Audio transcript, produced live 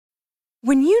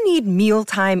When you need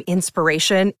mealtime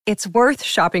inspiration, it's worth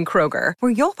shopping Kroger,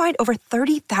 where you'll find over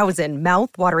 30,000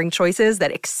 mouth-watering choices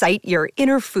that excite your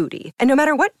inner foodie. And no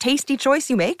matter what tasty choice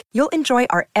you make, you'll enjoy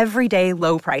our everyday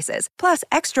low prices, plus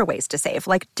extra ways to save,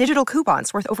 like digital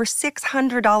coupons worth over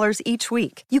 $600 each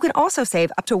week. You can also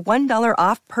save up to $1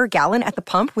 off per gallon at the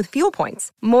pump with fuel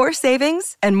points. More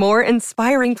savings and more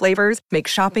inspiring flavors make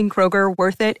shopping Kroger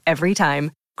worth it every time.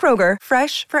 Kroger,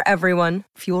 fresh for everyone.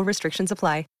 Fuel restrictions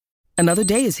apply. Another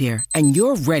day is here, and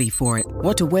you're ready for it.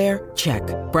 What to wear? Check.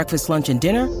 Breakfast, lunch, and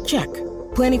dinner? Check.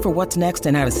 Planning for what's next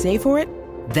and how to save for it?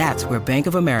 That's where Bank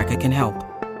of America can help.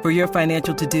 For your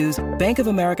financial to-dos, Bank of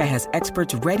America has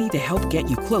experts ready to help get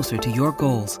you closer to your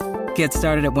goals. Get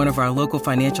started at one of our local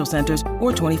financial centers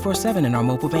or 24/7 in our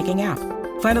mobile banking app.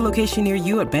 Find a location near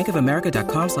you at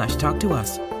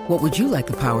bankofamerica.com/talktous. What would you like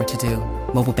the power to do?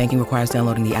 Mobile banking requires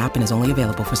downloading the app and is only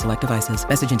available for select devices.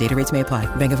 Message and data rates may apply.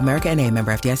 Bank of America N.A.,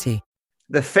 member FDIC.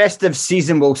 The festive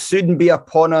season will soon be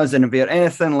upon us, and if you're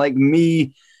anything like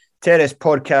me, Terrace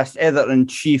Podcast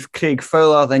Editor-in-Chief Craig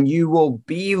Fowler, then you will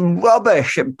be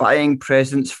rubbish at buying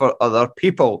presents for other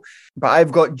people. But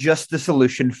I've got just the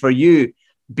solution for you.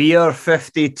 Beer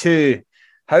 52.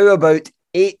 How about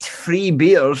 8 free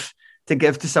beers to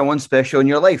give to someone special in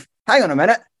your life? Hang on a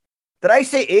minute. Did I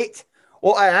say 8?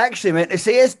 What I actually meant to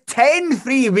say is 10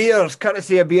 free beers,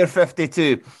 courtesy of Beer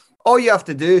 52. All you have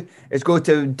to do is go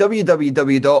to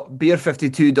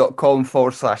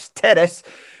www.beer52.com/terrace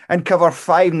and cover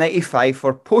 $5.95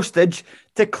 for postage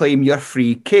to claim your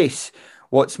free case.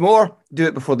 What's more, do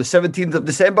it before the 17th of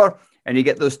December and you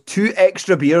get those 2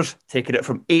 extra beers, taking it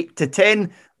from 8 to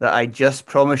 10 that I just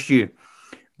promised you.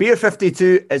 Beer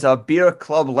 52 is a beer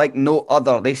club like no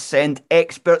other. They send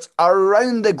experts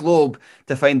around the globe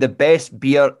to find the best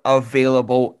beer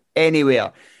available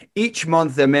anywhere. Each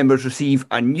month, their members receive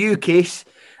a new case,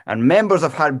 and members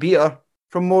have had beer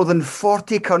from more than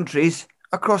 40 countries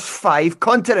across 5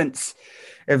 continents.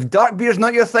 If dark beer's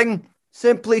not your thing,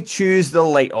 simply choose the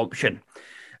light option.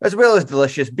 As well as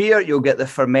delicious beer, you'll get the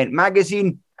Ferment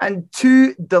magazine and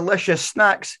 2 delicious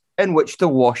snacks in which to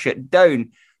wash it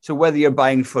down. So whether you're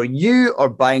buying for you or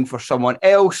buying for someone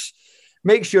else,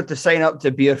 make sure to sign up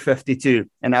to Beer 52.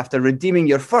 And after redeeming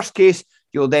your first case,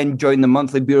 you'll then join the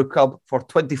monthly beer club for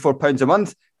 £24 a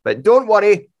month. But don't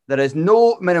worry, there is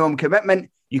no minimum commitment.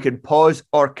 You can pause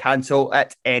or cancel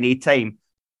at any time.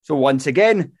 So once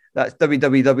again, that's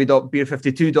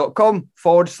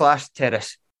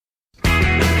www.beer52.com/terrace.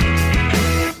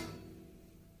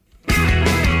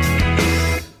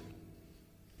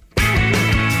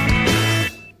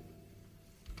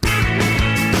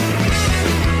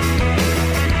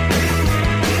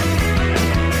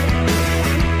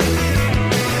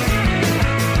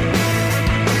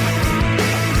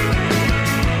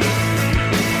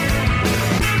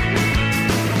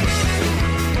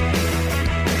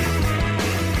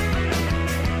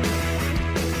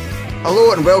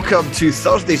 Hello and welcome to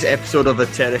Thursday's episode of the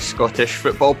Terrace Scottish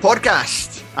Football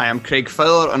Podcast. I am Craig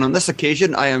Fowler, and on this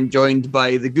occasion I am joined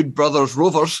by the good brothers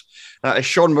Rovers. That is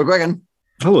Sean McGuigan.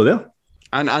 Hello there.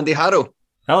 And Andy Harrow.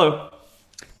 Hello.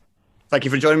 Thank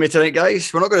you for joining me tonight,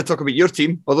 guys. We're not going to talk about your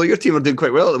team, although your team are doing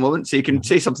quite well at the moment, so you can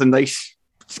say something nice.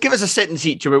 Just give us a sentence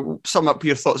each about sum up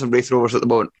your thoughts on Wraith Rovers at the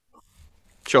moment.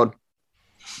 Sean.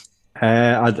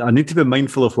 I need to be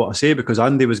mindful of what I say because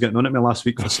Andy was getting on at me last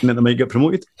week for saying that they might get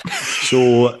promoted.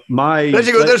 So my... There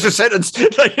you go, there's your sentence.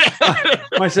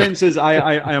 My sentence is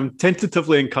I am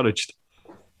tentatively encouraged.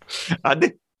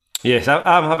 Andy? Yes,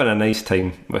 I'm having a nice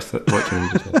time with watching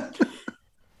them.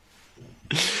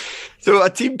 So a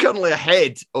team currently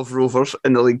ahead of Rovers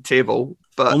in the league table.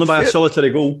 But only by a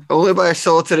solitary goal. Only by a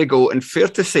solitary goal. And fair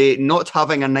to say, not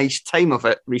having a nice time of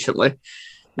it recently,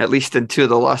 at least in 2 of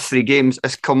the last 3 games,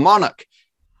 is Kilmarnock,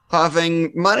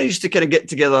 having managed to kind of get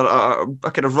together a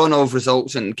kind of run of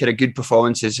results and kind of good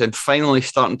performances and finally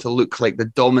starting to look like the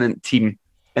dominant team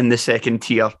in the second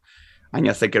tier. And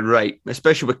you're thinking, right,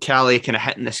 especially with Cali kind of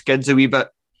hitting the skids a wee bit,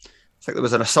 I think there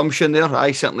was an assumption there.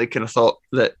 I certainly kind of thought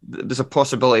that there's a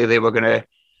possibility they were going to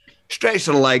stretch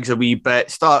their legs a wee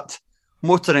bit, start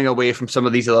motoring away from some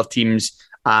of these other teams,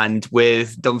 and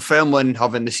with Dunfermline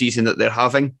having the season that they're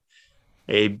having,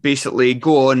 basically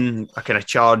go on a kind of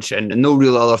charge, and no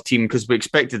real other team, because we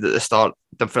expected at the start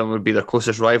Dunfermline would be their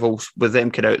closest rivals, with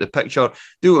them kind of out the picture,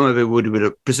 do what maybe we would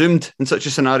have presumed in such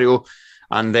a scenario,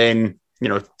 and then, you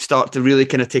know, start to really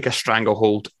kind of take a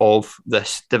stranglehold of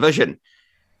this division.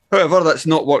 However, that's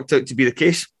not worked out to be the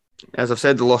case. As I've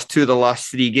said, they lost 2 of the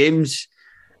last 3 games,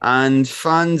 and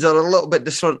fans are a little bit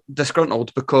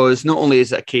disgruntled because not only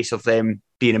is it a case of them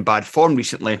being in bad form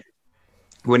recently,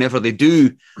 whenever they do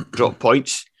drop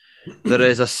points, there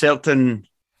is a certain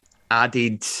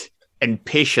added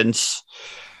impatience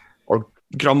or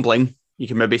grumbling, you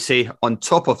can maybe say, on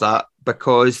top of that,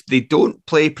 because they don't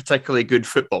play particularly good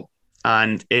football.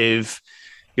 And if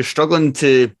you're struggling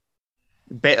to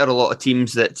better a lot of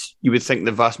teams that you would think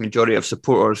the vast majority of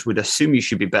supporters would assume you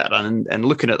should be better than, and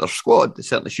looking at their squad, they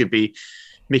certainly should be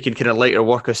making kind of lighter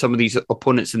work of some of these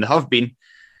opponents than they have been,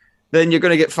 then you're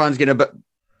going to get fans getting a bit,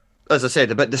 as I said,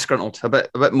 a bit disgruntled, a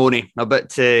bit moany, a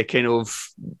bit kind of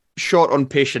short on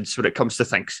patience when it comes to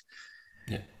things.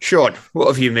 Yeah. Sean, what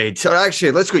have you made? So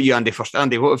actually, let's go to you, Andy, first.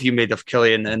 Andy, what have you made of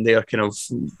Killie and their kind of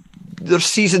their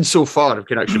season so far, if you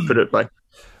can actually put it by?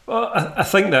 Well, I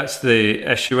think that's the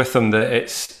issue with them, that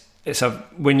it's a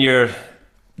when you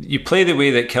play the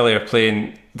way that Killie are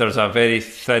playing, there's a very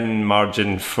thin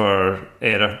margin for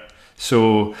error.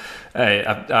 So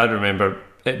I remember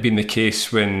it being the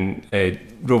case when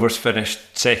Rovers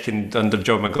finished second under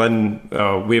John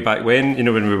McGlynn way back when,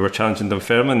 when we were challenging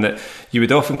Dunfermline, that you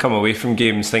would often come away from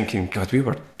games thinking, God, we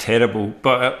were terrible,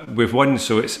 but we've won,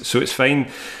 so it's fine.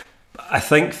 I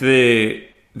think the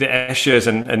issue is,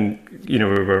 and we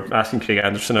were asking Craig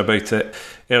Anderson about it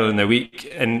earlier in the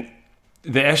week, and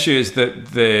the issue is that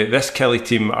this Killie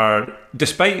team are,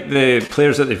 despite the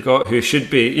players that they've got who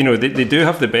should be, they do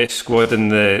have the best squad in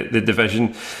the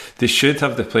division. They should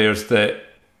have the players that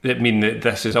mean that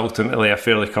this is ultimately a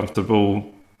fairly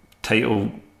comfortable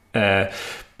title.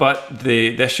 But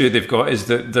the issue they've got is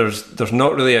that there's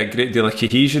not really a great deal of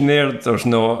cohesion there. There's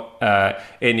not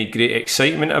any great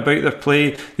excitement about their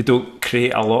play. They don't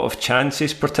create a lot of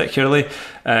chances particularly.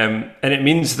 And it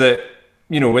means that,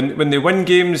 when they win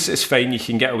games, it's fine, you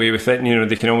can get away with it. And,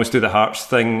 they can almost do the Hearts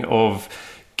thing of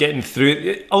getting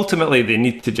through. Ultimately, they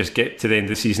need to just get to the end of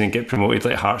the season and get promoted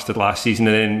like Hearts did last season.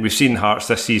 And then we've seen Hearts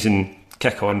this season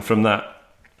kick on from that.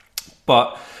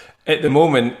 But at the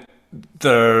moment,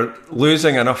 they're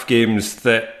losing enough games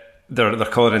that they're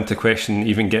calling into question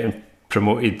even getting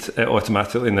promoted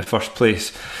automatically in the first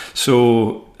place.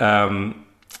 So...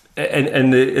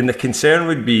 And the concern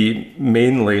would be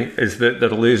mainly is that they're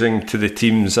losing to the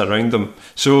teams around them.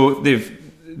 So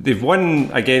they've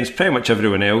won against pretty much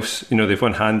everyone else. They've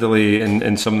won handily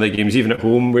in some of the games, even at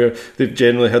home where they've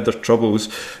generally had their troubles.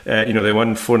 They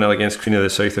won 4-0 against Queen of the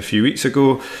South a few weeks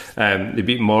ago. They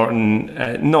beat Morton,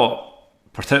 not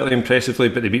particularly impressively,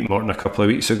 but they beat Morton a couple of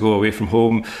weeks ago away from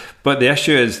home. But the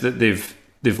issue is that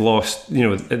they've lost.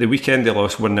 At the weekend they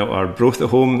lost 1-0 to Arbroath at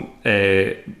home.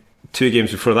 2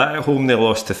 games before that at home they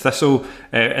lost to Thistle,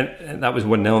 and that was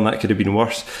 1-0, and that could have been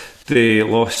worse. They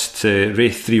lost to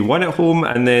Wraith 3-1 at home,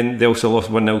 and then they also lost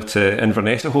 1-0 to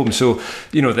Inverness at home. So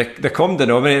the common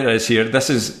denominator is here,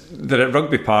 they're at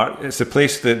Rugby Park. It's the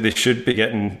place that they should be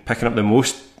picking up the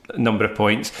most number of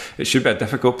points. It should be a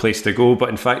difficult place to go, but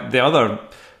in fact the other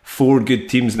 4 good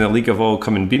teams in the league have all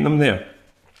come and beaten them there,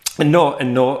 and not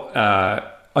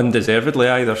undeservedly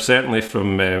either. Certainly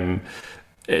from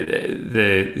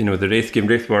the Wraith game.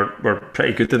 Wraith were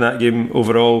pretty good in that game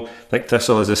overall. I think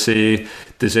Thistle, as I say,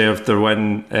 deserved their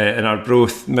win, and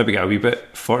Arbroath maybe got a wee bit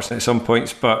fortunate at some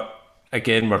points, but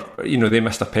again they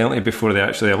missed a penalty before they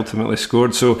actually ultimately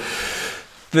scored. So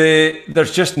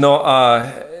there's just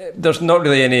there's not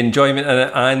really any enjoyment in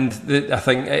it, and I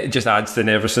think it just adds to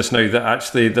nervousness now that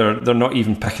actually they're not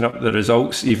even picking up the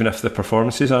results, even if the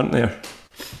performances aren't there.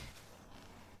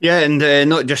 Yeah, and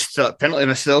not just that penalty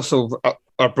miss, they also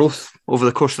Arbroath over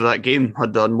the course of that game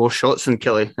had done more shots than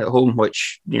Killie at home,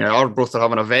 which Arbroath are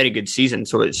having a very good season,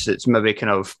 so it's maybe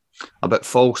kind of a bit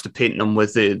false to paint them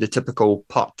with the typical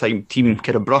part-time team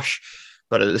kind of brush.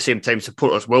 But at the same time,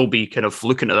 supporters will be kind of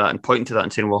looking at that and pointing to that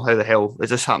and saying, well, how the hell is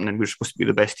this happening? We're supposed to be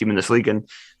the best team in this league and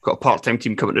got a part-time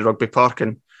team coming to Rugby Park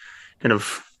and kind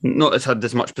of not as had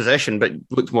as much possession, but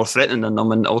looked more threatening than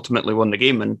them and ultimately won the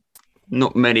game. And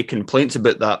not many complaints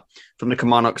about that from the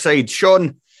Kilmarnock side.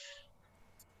 Sean,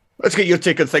 let's get your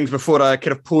take on things before I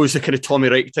kind of pose a kind of Tommy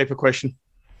Wright type of question.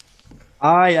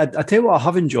 I tell you what I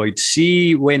have enjoyed.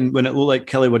 See, when it looked like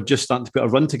Killie were just starting to put a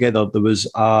run together, there was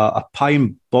a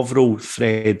Pine Bovril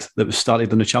thread that was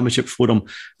started on the Championship Forum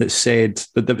that said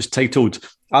that was titled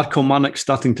 "Are Kilmarnock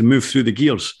starting to move through the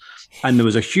gears?" And there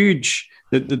was a huge.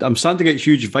 I'm starting to get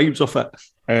huge vibes off it.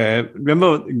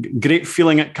 Remember Great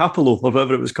Feeling at Capello or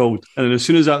whatever it was called, and as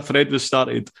soon as that thread was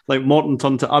started, like Morton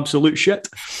turned to absolute shit.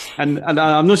 And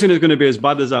I'm not saying it's going to be as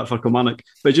bad as that for Kilmarnock,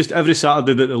 but just every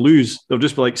Saturday that they lose, there'll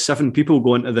just be like 7 people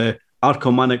going to the "Are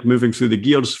Kilmarnock moving through the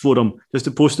gears" forum just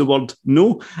to post the word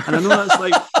no. And I know that's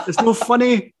like it's no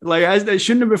funny, like it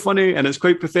shouldn't be funny, and it's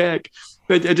quite pathetic,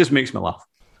 but it just makes me laugh.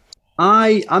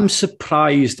 I am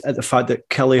surprised at the fact that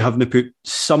Killie haven't put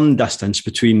some distance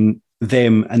between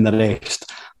them and the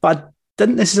rest. But I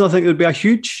didn't necessarily think there would be a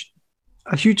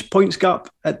huge points gap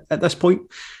at this point,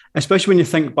 especially when you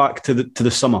think back to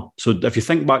the summer. So if you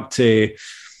think back to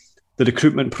the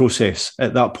recruitment process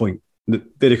at that point,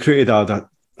 they recruited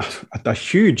a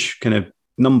huge kind of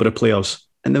number of players,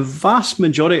 and the vast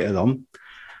majority of them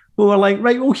were like,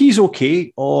 right, well, he's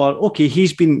okay, or okay,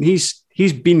 he's been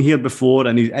here before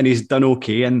and he's done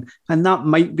okay, and that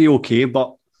might be okay,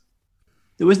 but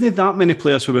there wasn't that many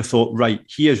players who we thought, right,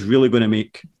 he is really going to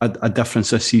make a difference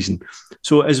this season.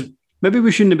 So maybe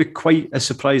we shouldn't be quite as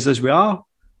surprised as we are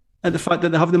at the fact that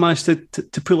they haven't managed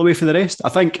to pull away from the rest. I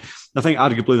think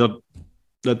arguably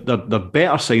their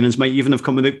better signings might even have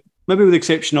come with maybe with the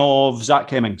exception of Zach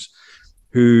Hemmings,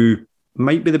 who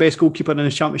might be the best goalkeeper in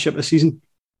the Championship this season.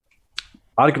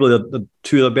 Arguably, the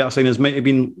two of their better signings might have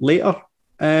been later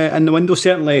in the window.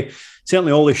 Certainly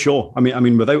Ollie Shaw. I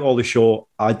mean, without Ollie Shaw,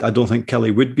 I don't think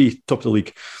Kelly would be top of the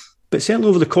league. But certainly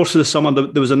over the course of the summer,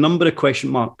 there was a number of question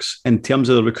marks in terms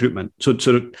of the recruitment. So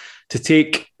to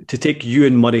take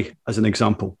Ewan Murray as an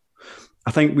example,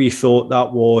 I think we thought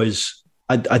that was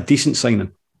a decent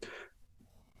signing.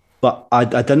 But I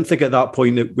didn't think at that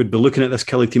point that we'd be looking at this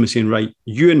Kelly team and saying, right,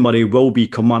 Ewan Murray will be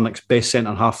Kilmarnock's best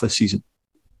centre-half this season.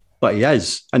 But he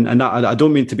is. And I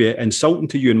don't mean to be insulting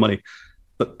to Ewan Murray,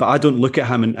 but I don't look at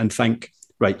him and think,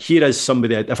 right, here is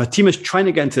somebody, if a team is trying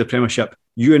to get into the Premiership,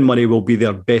 Ewan Murray will be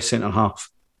their best centre-half.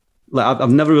 Like,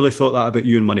 I've never really thought that about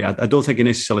Ewan Murray. I don't think he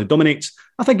necessarily dominates.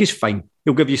 I think he's fine.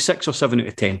 He'll give you 6 or 7 out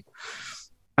of 10.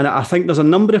 And I think there's a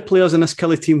number of players in this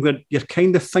Kelly team where you're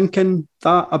kind of thinking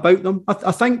that about them.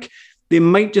 I think they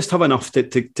might just have enough to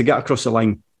get across the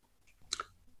line.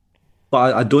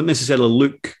 But I don't necessarily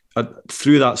look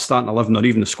through that starting 11 or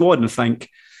even the squad and think,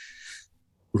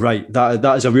 right,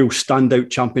 that is a real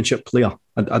standout Championship player.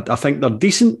 I think they're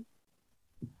decent,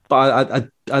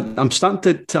 but I'm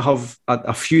starting to have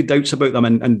a few doubts about them.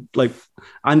 And like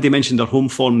Andy mentioned their home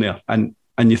form there. And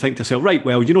you think to yourself, right,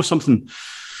 well, you know something,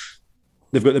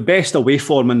 they've got the best away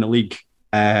form in the league.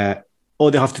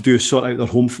 All they have to do is sort out their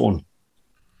home form.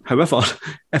 However,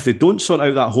 if they don't sort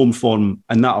out that home form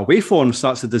and that away form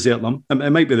starts to desert them,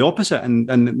 it might be the opposite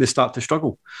and they start to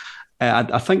struggle.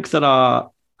 I think they're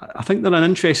an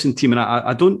interesting team, and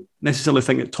I don't necessarily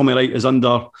think that Tommy Wright is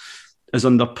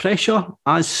under pressure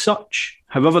as such.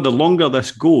 However, the longer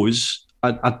this goes,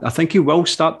 I think he will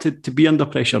start to be under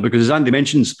pressure because, as Andy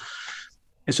mentions,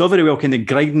 it's all very well kind of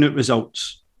grinding out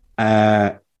results.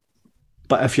 But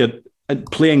if you're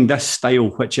playing this style,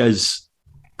 which is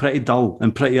pretty dull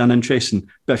and pretty uninteresting,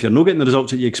 but if you're not getting the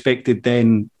results that you expected,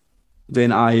 then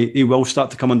he will start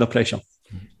to come under pressure.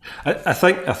 I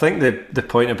think the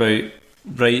point about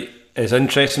Wright is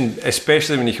interesting,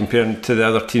 especially when you compare him to the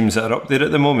other teams that are up there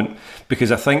at the moment,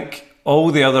 because I think all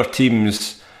the other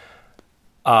teams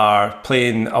are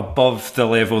playing above the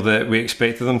level that we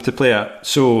expected them to play at.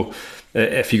 So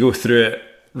if you go through it,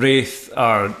 Wraith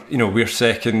are, we're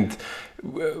second.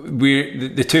 We're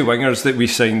the two wingers that we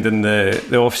signed in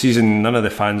the off season. None of the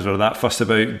fans were that fussed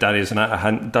about. Darius and I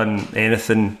hadn't done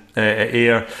anything at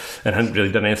Ayr and hadn't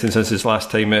really done anything since his last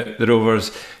time at the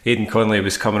Rovers. Aidan Conley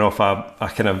was coming off a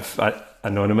kind of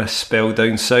anonymous spell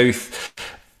down south.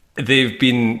 They've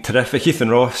been terrific. Ethan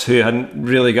Ross, who hadn't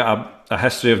really got a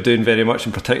history of doing very much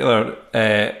in particular,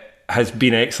 has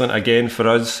been excellent again for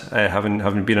us,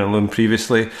 having been on loan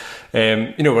previously.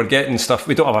 We're getting stuff.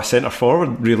 We don't have a centre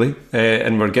forward really,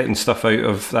 and we're getting stuff out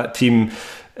of that team.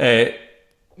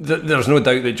 There's no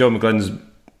doubt that John McGlynn's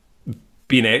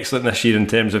been excellent this year in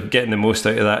terms of getting the most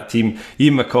out of that team.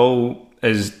 Ian McCall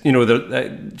is,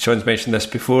 Sean's mentioned this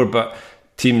before, but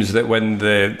teams that win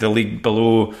the league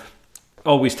below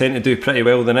always tend to do pretty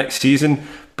well the next season.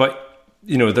 But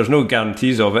there's no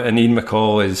guarantees of it, and Ian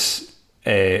McCall is.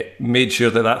 Made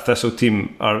sure that Thistle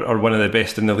team are one of the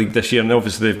best in the league this year, and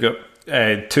obviously they've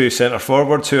got two centre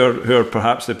forwards who are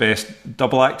perhaps the best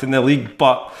double act in the league,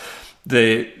 but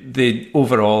they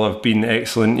overall have been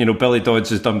excellent. Billy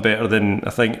Dodds has done better than I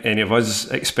think any of us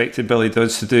expected Billy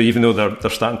Dodds to do, even though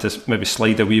they're starting to maybe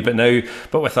slide a wee bit now,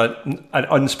 but with an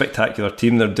unspectacular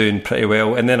team they're doing pretty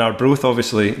well. And then Arbroath,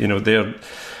 obviously, they're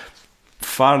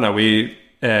far and away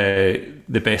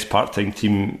the best part-time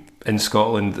team in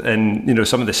Scotland, and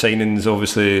some of the signings,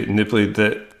 obviously Nibley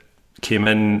that came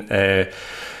in,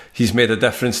 he's made a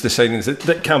difference. The signings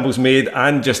that Campbell's made,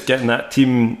 and just getting that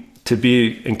team to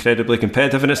be incredibly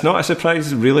competitive, and it's not a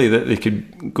surprise really that they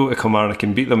could go to Kilmarnock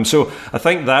and beat them. So I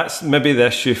think that's maybe the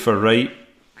issue for Wright,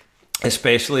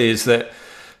 especially, is that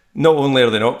not only are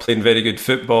they not playing very good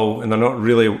football and they're not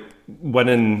really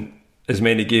winning as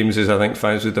many games as I think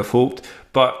fans would have hoped,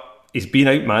 but he's been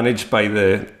outmanaged by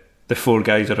the the four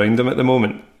guys around him at the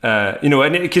moment.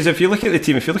 And because if you look at the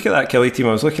team, if you look at that Kelly team,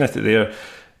 I was looking at it there.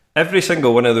 Every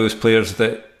single one of those players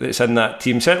that's in that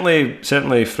team,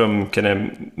 certainly from kind of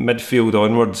midfield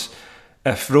onwards,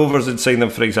 if Rovers had signed them,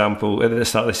 for example, at the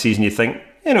start of the season, you think,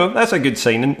 that's a good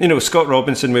signing. Scott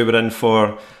Robinson we were in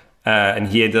for, and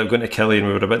he ended up going to Kelly, and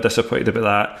we were a bit disappointed about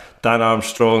that. Dan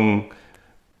Armstrong,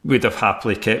 we'd have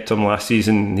happily kept him last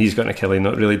season. He's gone to Kelly,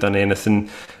 not really done anything.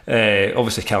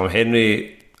 Obviously, Callum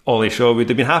Henry, Ollie Shaw, we'd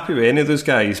have been happy with any of those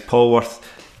guys. Paul Worth,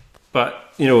 but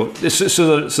so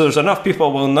there's enough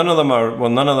people. Well, none of them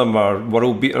are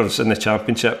world beaters in the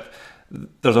Championship.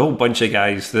 There's a whole bunch of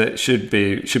guys that should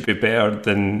be better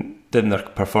than they're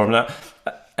performing at,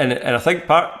 and I think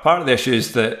part of the issue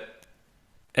is that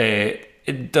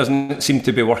it doesn't seem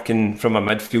to be working from a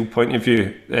midfield point of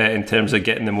view in terms of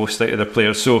getting the most out of the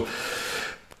players. So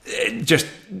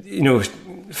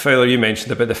Fowler, you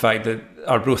mentioned about the fact that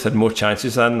Arbroath had more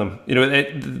chances than them.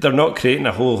 They're not creating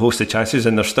a whole host of chances,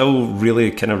 and they're still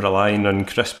really kind of relying on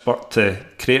Chris Burt to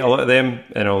create a lot of them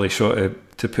and Ollie Shaw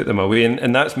to put them away.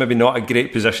 And that's maybe not a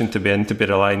great position to be in, to be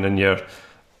relying on your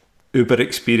uber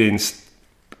experienced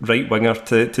right winger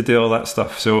to do all that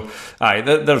stuff. So,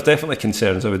 there's definitely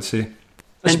concerns, I would say.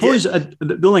 I suppose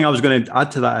the only thing I was going to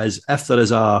add to that is if there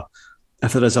is a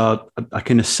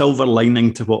kind of silver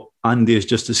lining to what Andy has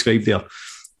just described there,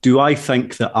 do I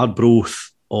think that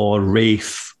Arbroath or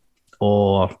Raith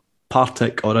or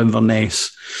Partick or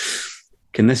Inverness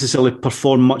can necessarily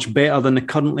perform much better than they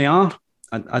currently are?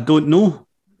 I don't know.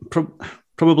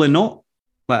 Probably not.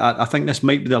 I think this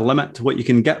might be the limit to what you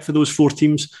can get for those four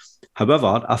teams.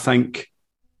 However, I think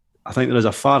there is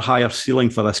a far higher ceiling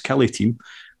for this Kelly team.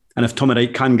 And if Tommy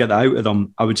Wright can get that out of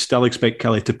them, I would still expect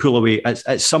Kelly to pull away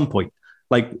at some point.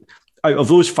 Like, out of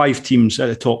those five teams at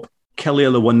the top, Kelly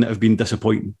are the one that have been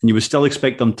disappointing. And you would still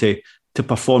expect them to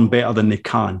perform better than they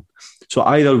can. So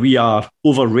either we are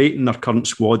overrating their current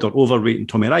squad or overrating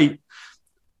Tommy Wright,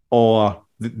 or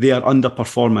they are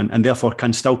underperforming and therefore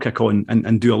can still kick on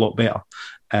and do a lot better.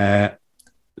 As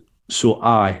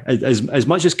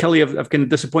much as Kelly have kind of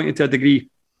disappointed to a degree,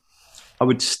 I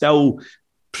would still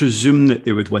presume that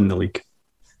they would win the league.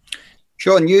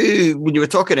 Sean, when you were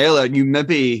talking earlier, you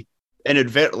maybe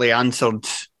inadvertently answered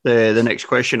the next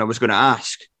question I was going to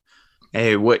ask,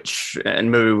 which,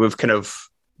 and maybe we've kind of,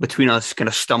 between us, kind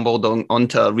of stumbled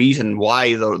onto a reason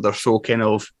why they're so kind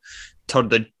of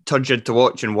turgid to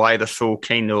watch and why they're so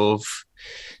kind of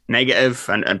negative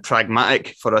and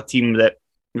pragmatic for a team that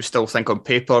we still think on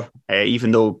paper,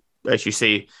 even though, as you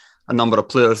say, a number of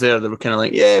players there that were kind of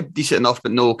like, yeah, decent enough,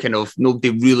 but nobody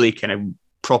really kind of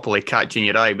properly catching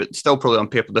your eye, but still probably on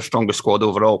paper the strongest squad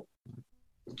overall.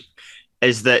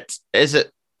 Is the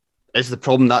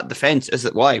problem that defence? Is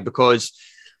it why? Because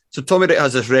Tommy Wright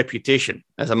has this reputation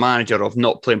as a manager of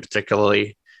not playing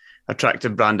particularly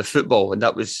attractive brand of football, and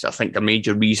that was, I think, a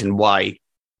major reason why,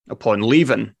 upon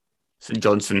leaving St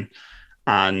Johnstone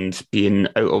and being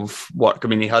out of work, I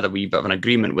mean, he had a wee bit of an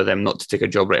agreement with them not to take a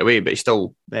job right away, but he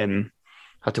still had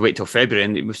to wait till February.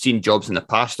 And we've seen jobs in the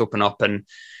past open up, and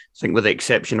I think with the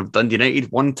exception of Dundee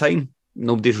United one time,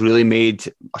 nobody's really made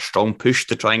a strong push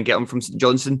to try and get him from St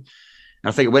Johnstone. And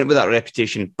I think it went with that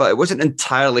reputation, but it wasn't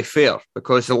entirely fair,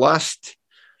 because the last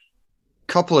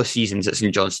couple of seasons at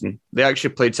St Johnstone, they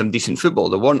actually played some decent football.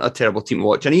 They weren't a terrible team to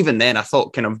watch. And even then, I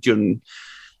thought kind of during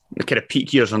the kind of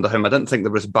peak years under him, I didn't think they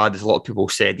were as bad as a lot of people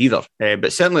said either.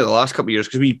 But certainly the last couple of years,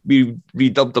 because we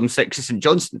redubbed them Sexy St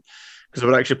Johnstone, because they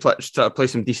were actually trying to play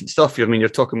some decent stuff. I mean, you're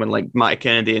talking when like Matty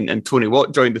Kennedy and Tony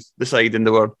Watt joined the side, and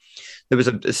there was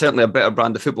certainly a better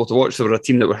brand of football to watch. They were a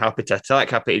team that were happy to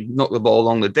attack, happy to knock the ball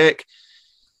along the deck.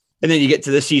 And then you get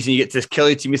to this season, you get to this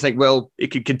Kelly team, you think, well, it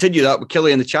could continue that with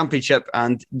Kelly in the Championship,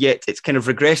 and yet it's kind of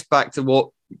regressed back to what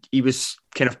he was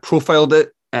kind of profiled it,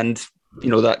 and,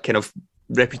 that kind of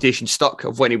reputation stuck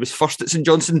of when he was first at St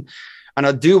Johnstone. And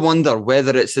I do wonder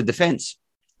whether it's the defence,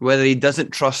 whether he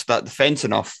doesn't trust that defence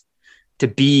enough to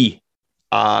be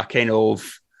a kind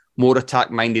of more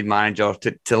attack-minded manager,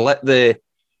 to let the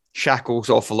shackles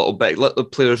off a little bit, let the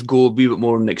players go a wee bit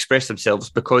more and express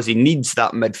themselves, because he needs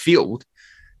that midfield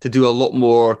to do a lot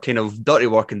more kind of dirty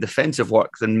work and defensive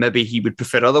work than maybe he would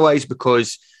prefer otherwise.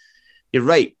 Because you're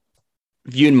right,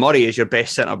 if Ewan Murray is your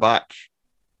best centre-back,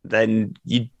 then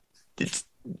it's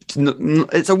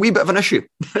a wee bit of an issue.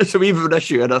 It's a wee bit of an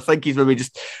issue, and I think he's maybe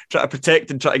just trying to protect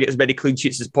and try to get as many clean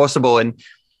sheets as possible and,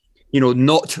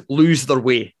 not lose their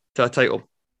way to a title.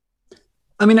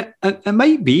 I mean, it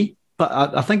might be, but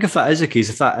I think if that is the case,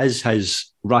 if that is his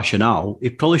rationale, he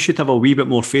probably should have a wee bit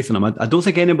more faith in him. I don't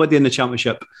think anybody in the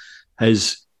Championship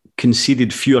has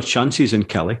conceded fewer chances than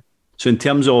Kelly. So in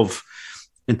terms of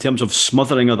in terms of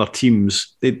smothering other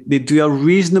teams. They do a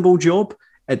reasonable job.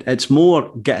 It's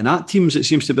more getting at teams that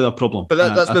seems to be their problem. But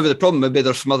that's maybe the problem. Maybe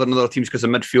they're smothering other teams because the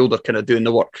midfield are kind of doing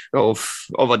the work of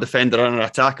a defender and an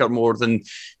attacker more than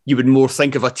you would more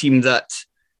think of a team that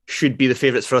should be the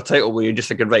favourites for a title, where you're just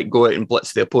thinking, right, go out and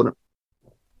blitz the opponent.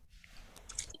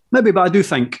 Maybe, but I do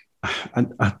think,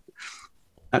 I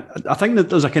think that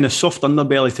there's a kind of soft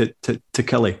underbelly to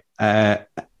Killie.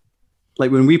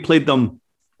 Like when we played them,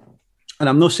 and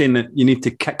I'm not saying that you need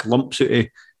to kick lumps out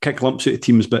of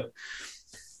teams, but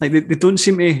like they don't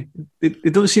seem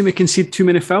to concede too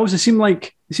many fouls. They seem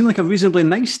like a reasonably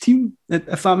nice team,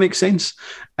 if that makes sense.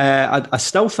 I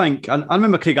still think, I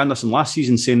remember Craig Anderson last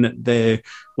season saying that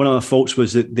one of the faults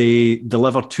was that they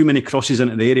deliver too many crosses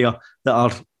into the area that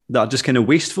are just kind of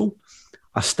wasteful.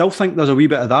 I still think there's a wee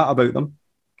bit of that about them.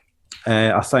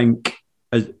 I think,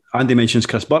 as Andy mentions,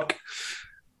 Chris Burke.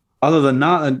 Other than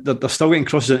that, they're still getting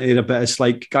crosses into the area, but it's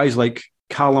like guys like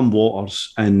Callum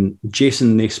Waters and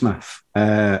Jason Naismith.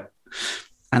 And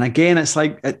again, it's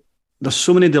like there's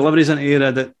so many deliveries in the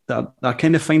area that are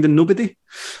kind of finding nobody.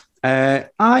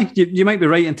 You might be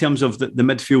right in terms of the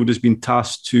midfield has been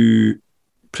tasked to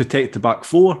protect the back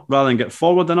four rather than get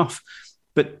forward enough.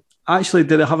 But actually,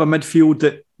 do they have a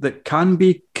midfield that can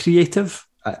be creative?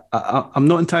 I'm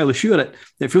not entirely sure.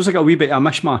 It feels like a wee bit of a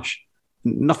mishmash.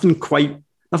 Nothing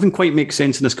quite makes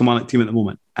sense in this Kilmarnock team at the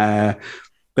moment.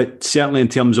 But certainly in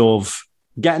terms of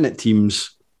getting at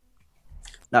teams,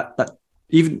 that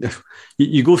even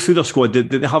you go through their squad,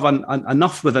 they have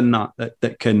enough within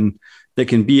that can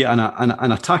be an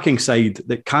attacking side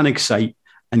that can excite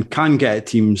and can get at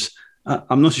teams.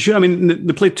 I'm not so sure. I mean,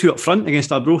 they played two up front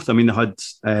against Arbroath. I mean, they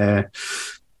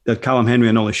had Callum Henry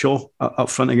and Ollie Shaw up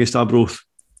front against Arbroath.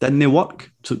 Didn't they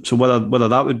work? So whether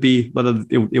that would be, whether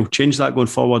he'll change that going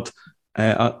forward,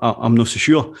 I'm not so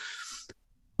sure.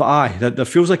 But there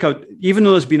feels like even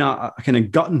though there's been a kind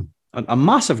of gutting, a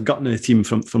massive gutting of the team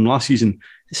from last season,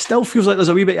 it still feels like there's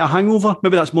a wee bit of a hangover.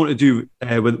 Maybe that's more to do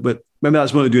with maybe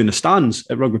that's more to do in the stands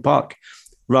at Rugby Park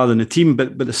rather than the team.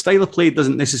 But the style of play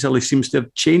doesn't necessarily seem to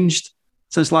have changed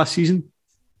since last season.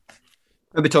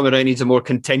 Maybe Tommy Ryan needs a more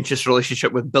contentious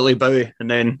relationship with Billy Bowie, and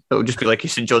then it'll just be like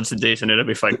his St Johnstone days, and then it'll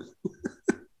be fine.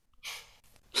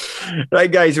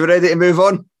 Right, guys, we're ready to move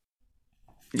on?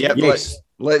 Yep, yes.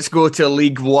 Let's go to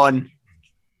League One.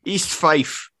 East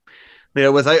Fife.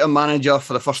 They're without a manager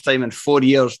for the first time in 4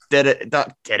 years.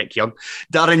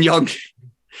 Darren Young,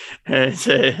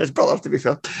 his brother, to be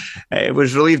fair,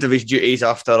 was relieved of his duties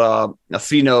after a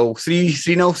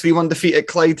 3-1 defeat at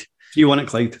Clyde. 3-1 at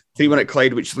Clyde. 3-1 at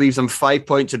Clyde, which leaves them 5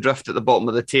 points adrift at the bottom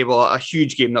of the table. A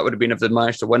huge game that would have been if they'd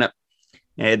managed to win it.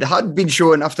 They had been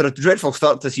shown, after a dreadful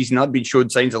start to the season, had been shown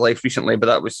signs of life recently, but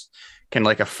that was kind of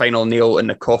like a final nail in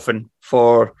the coffin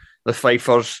for the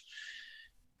Fifers.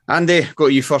 Andy, go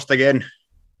to you first again.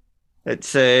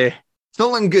 It's not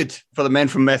looking good for the men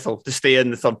from Methil to stay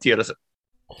in the third tier, is it?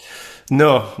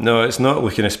 No, it's not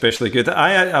looking especially good.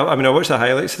 I mean, I watched the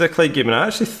highlights of the Clyde game, and I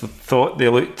actually thought they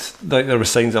looked like there were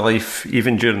signs of life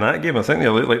even during that game. I think they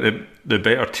looked like the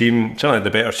better team, certainly the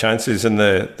better chances in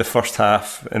the first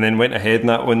half, and then went ahead in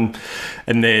that one.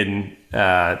 And then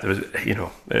there was, it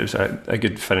was a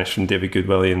good finish from David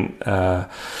Goodwillie and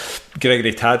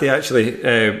Gregory Taddy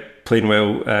actually playing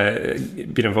well,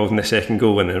 being involved in the second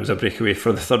goal, and there was a breakaway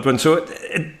for the third one. So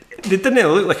they didn't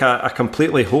look like a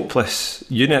completely hopeless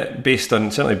unit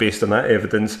certainly based on that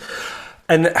evidence.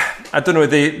 And I don't know,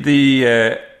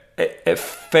 it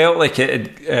felt like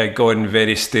it had gone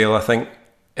very stale, I think,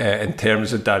 in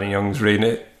terms of Darren Young's reign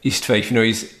at East Fife.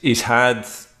 He's had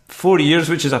 4 years,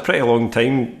 which is a pretty long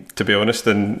time, to be honest,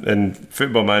 in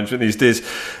football management these days.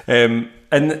 And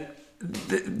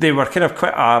they were kind of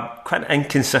quite an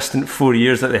inconsistent 4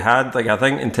 years that they had. Like, I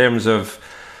think in terms of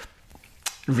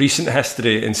recent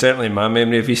history, and certainly in my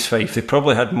memory of East Fife, they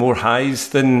probably had more highs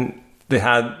than they've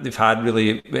had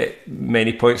really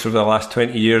many points over the last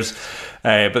 20 years,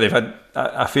 but they've had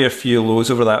a fair few lows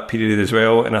over that period as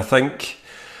well. And I think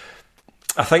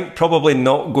probably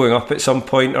not going up at some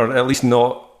point, or at least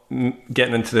not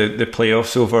getting into the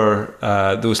playoffs over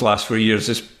those last 4 years,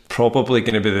 is probably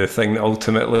going to be the thing that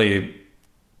ultimately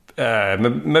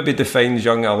maybe defines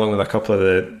Young, along with a couple of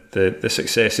the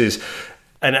successes.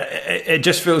 And it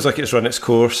just feels like it's run its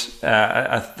course.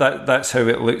 That's how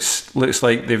it looks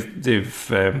like.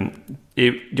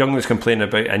 Young was complaining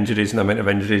about injuries and the amount of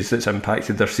injuries that's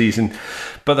impacted their season,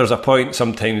 but there's a point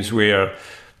sometimes where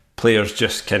players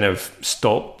just kind of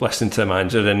stop listening to the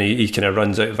manager, and he kind of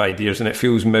runs out of ideas, and it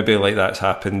feels maybe like that's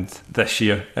happened this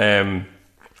year.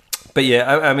 But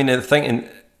yeah, I mean, thinking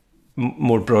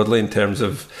more broadly in terms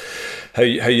of how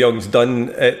Young's done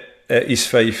at at East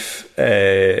Fife.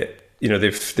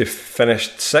 They've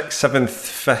finished 6th, 7th,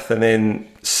 5th, and then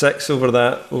 6th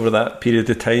over that period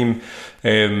of time.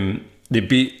 They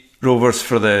beat Rovers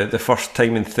for the first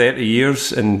time in 30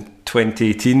 years in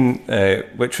 2018,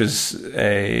 which was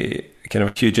a kind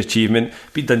of huge achievement.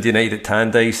 Beat Dundee United at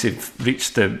Tannadice. They've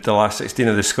reached the last 16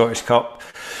 of the Scottish Cup.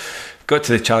 Got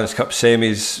to the Challenge Cup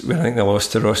semis, where I think they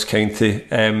lost to Ross County.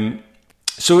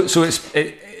 So it's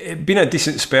been a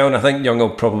decent spell, and I think Young will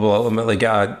probably ultimately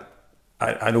get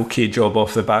an okay job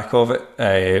off the back of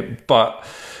it. But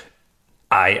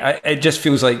it just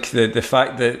feels like the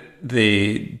fact that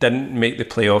they didn't make the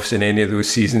playoffs in any of those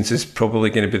seasons is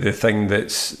probably going to be the thing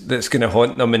that's going to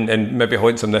haunt them and maybe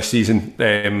haunts them this season.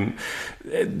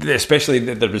 Especially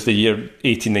that there was the year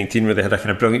 18-19 where they had a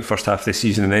kind of brilliant first half of the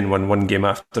season and then won one game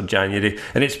after January.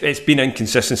 And it's been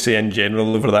inconsistency in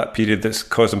general over that period that's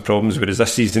causing problems, whereas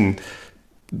this season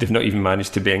they've not even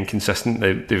managed to be inconsistent.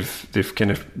 They've kind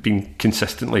of been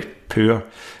consistently poor.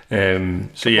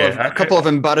 A couple of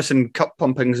embarrassing cup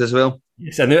pumpings as well.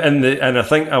 Yes, and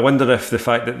I wonder if the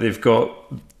fact that they've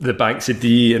got the Banks of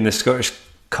D in the Scottish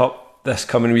Cup this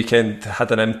coming weekend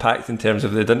had an impact in terms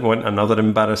of they didn't want another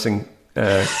embarrassing.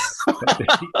 I'm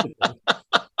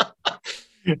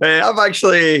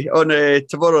actually on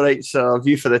tomorrow night's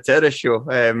View for the Terrace show.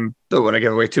 Don't want to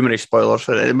give away too many spoilers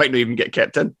for it. It might not even get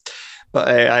kept in. But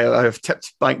I have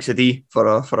tipped Banks of D for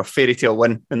a fairy tale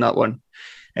win in that one.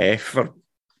 For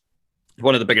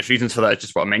one of the biggest reasons for that is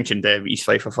just what I mentioned. East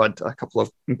Fife have had a couple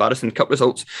of embarrassing cup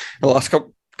results the last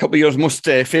couple of years. Most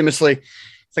famously, I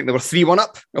think they were 3-1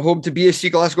 up at home to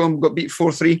BSC Glasgow and got beat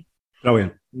 4-3.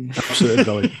 Brilliant. Absolutely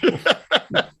brilliant.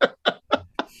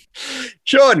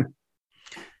 Sean,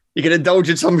 you can indulge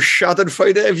in some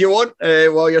Schadenfreude if you want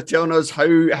while you're telling us how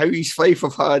East Fife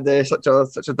have had such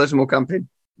a dismal campaign.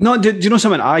 No, do you know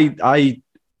something?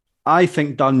 I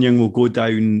think Dan Young will go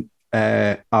down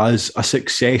as a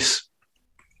success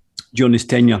during his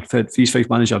tenure for East Fife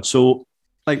manager. So,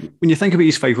 like, when you think about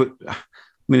East Fife, I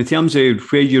mean, in terms of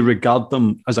where you regard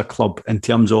them as a club, in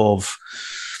terms of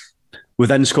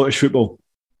within Scottish football,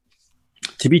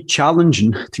 to be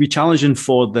challenging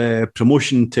for the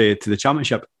promotion to the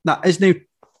Championship, that isn't,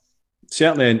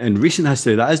 certainly in recent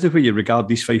history, that isn't where you regard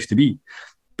East Fife to be.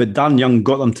 But Dan Young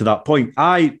got them to that point.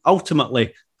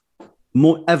 Ultimately,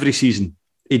 every season,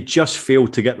 it just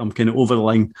failed to get them kind of over the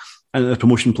line into the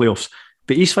promotion playoffs.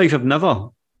 But East Fife have never,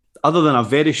 other than a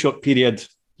very short period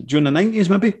during the 90s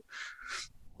maybe,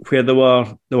 where they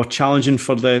were challenging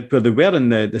for where they were in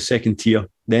the second tier.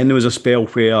 Then there was a spell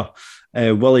where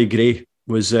Willie Gray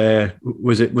was at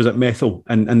Methil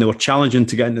and they were challenging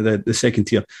to get into the second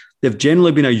tier. They've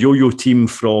generally been a yo-yo team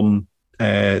from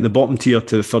the bottom tier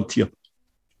to the third tier.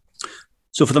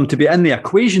 So for them to be in the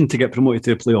equation to get promoted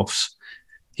to the playoffs,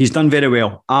 he's done very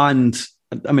well. And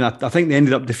I mean, I think they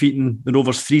ended up defeating the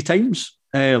Rovers 3 times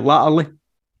latterly.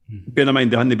 Bear in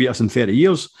mind, they hadn't beat us in 30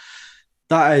 years.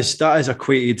 That is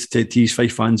equated to East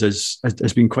Fife fans as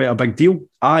being quite a big deal.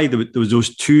 There was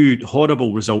those 2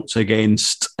 horrible results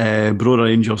against Brora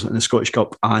Rangers in the Scottish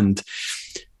Cup and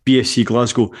BSC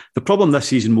Glasgow. The problem this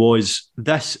season was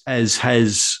this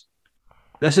has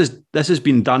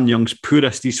been Dan Young's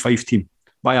poorest East Fife team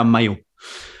by a mile.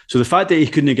 So the fact that he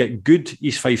couldn't get good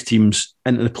East Fife teams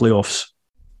into the playoffs,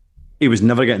 he was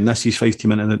never getting this East Fife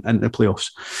team into the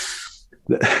playoffs.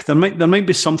 There might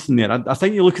be something there. I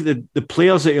think you look at the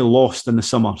players that he lost in the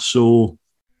summer. So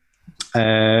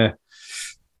Craig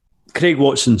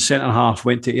Watson, centre half,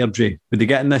 went to Airdrie. Would they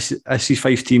get in this East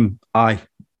Fife team? Aye,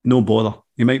 no bother.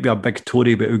 He might be a big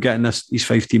Tory, but he'll get in this East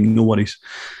Fife team, no worries.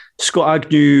 Scott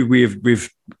Agnew,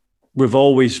 we've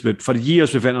always, for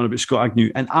years, we've went on about Scott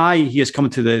Agnew, and he has come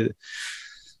to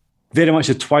very much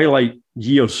the twilight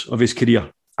years of his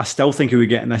career. I still think he would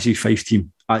get in this East Fife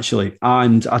team, actually.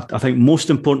 And I think most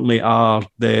importantly are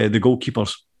the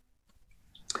goalkeepers.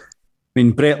 I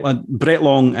mean, Brett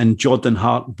Long and Jordan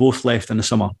Hart both left in the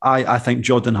summer. I think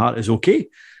Jordan Hart is okay.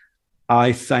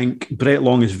 I think Brett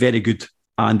Long is very good.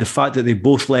 And the fact that they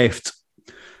both left,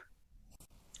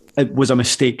 it was a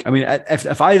mistake. I mean,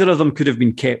 if either of them could have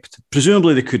been kept,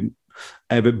 presumably they couldn't,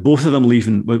 but both of them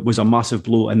leaving was a massive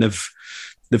blow, and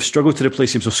they've struggled to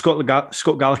replace him. So Scott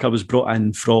Gallagher was brought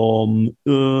in from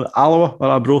Alloa or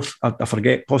Arbroath, I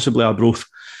forget, possibly Arbroath.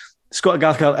 Scott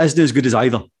Gallagher isn't as good as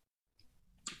either.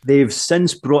 They've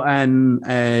since brought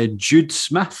in Jude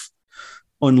Smith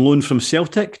on loan from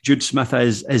Celtic. Jude Smith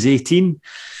is 18.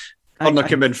 Not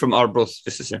came in from Arbroath,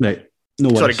 just to say. Right. No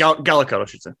worries. Sorry, Gallagher, I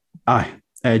should say. Aye.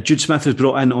 Jude Smith was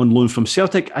brought in on loan from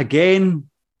Celtic. Again,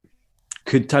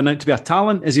 could turn out to be a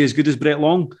talent. Is he as good as Brett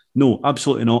Long? No,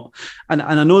 absolutely not. And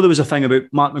I know there was a thing about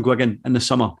Mark McGuigan in the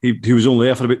summer. He was only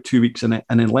there for about 2 weeks and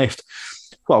then left.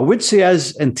 What I would say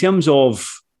is, in terms of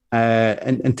how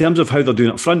they're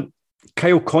doing up front,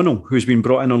 Kyle Connell, who's been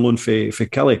brought in on loan for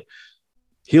Kelly,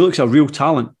 he looks a real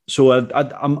talent. So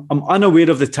I'm unaware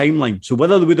of the timeline. So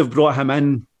whether they would have brought him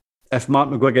in if Mark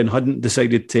McGuigan hadn't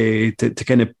decided to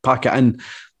kind of pack it in,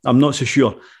 I'm not so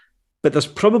sure. But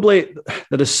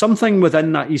there is something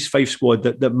within that East Fife squad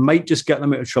that might just get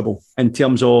them out of trouble in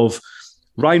terms of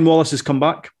Ryan Wallace has come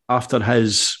back after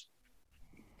his.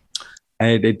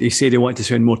 They said he wanted to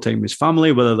spend more time with his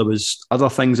family. Whether there was other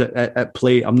things at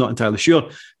play, I'm not entirely sure.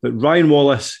 But Ryan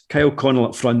Wallace, Kyle Connell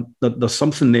up front, there's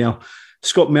something there.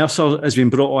 Scott Mercer has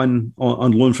been brought on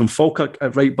loan from Falkirk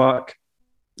at right back.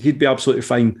 He'd be absolutely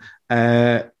fine.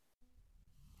 Aaron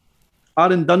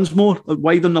Dunsmore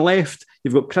wide on the left.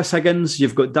 You've got Chris Higgins.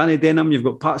 You've got Danny Denham. You've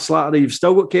got Pat Slattery. You've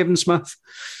still got Kevin Smith.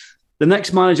 The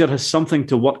next manager has something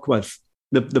to work with.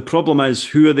 The problem is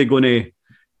who are they going to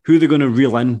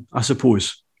reel in? I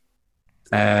suppose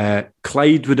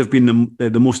Clyde would have been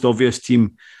the most obvious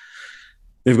team.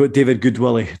 They've got David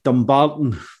Goodwillie.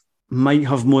 Dumbarton might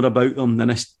have more about them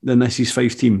than this East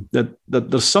Fife team.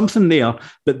 There's something there,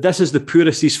 but this is the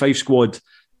purest East Fife squad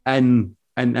in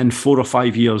 4 or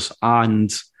 5 years,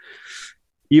 and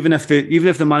even if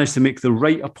they manage to make the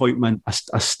right appointment,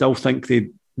 I still think they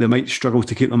might struggle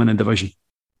to keep them in a division.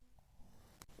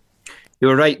 You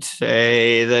were right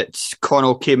that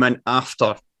Connell came in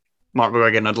after Mark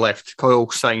McGuigan had left.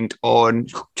 Connell signed on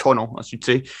Connell, I should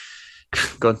say.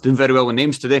 God, doing very well with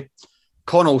names today.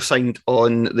 Connell signed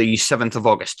on the 7th of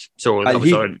August. So that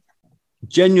was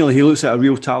genuinely, he looks at a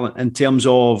real talent in terms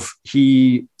of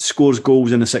he scores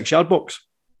goals in the 6-yard box.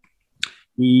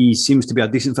 He seems to be a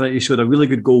decent finisher. He showed a really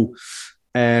good goal.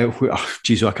 I can't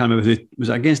remember who was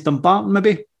it against Dumbarton,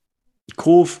 maybe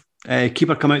Cove.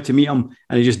 Keeper come out to meet him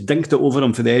and he just dinked it over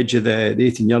him for the edge of the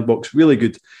 18-yard box. Really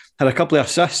good. Had a couple of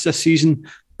assists this season,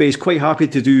 but he's quite happy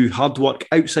to do hard work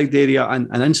outside the area and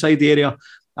inside the area.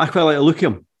 I quite like to look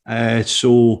at him.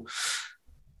 So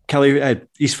Kelly,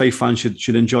 East Fife fans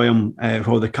should enjoy him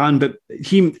while they can, but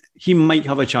he might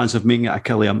have a chance of making it a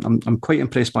Kelly. I'm quite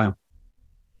impressed by him.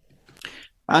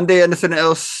 Andy, anything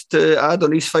else to add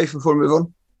on East Fife before we move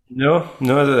on? No, I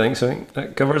don't think so. I think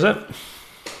that covers it.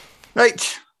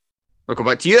 Right. We'll go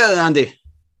back to you then, Andy.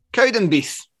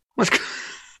 Cowdenbeath.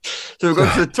 So we've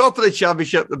gone to the top of the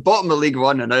championship, the bottom of League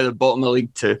One, and now the bottom of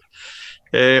League Two.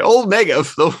 All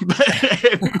negative, though.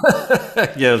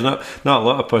 Yeah, there's not a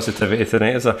lot of positivity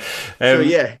tonight, is there?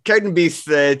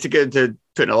 Cowdenbeath, to get into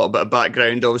putting a little bit of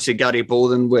background, obviously Gary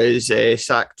Bolden was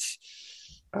sacked.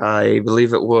 I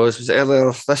believe it was it earlier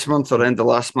this month or end of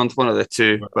last month, one of the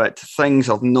two. But things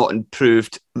have not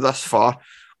improved thus far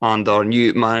under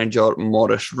new manager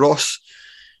Maurice Ross.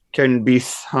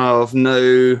 Cowdenbeath have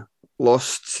now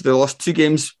lost 2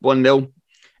 games, 1-0.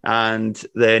 And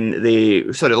then they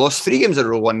lost 3 games in a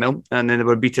row, 1-0. And then they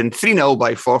were beaten 3-0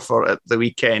 by Forfar at the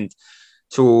weekend.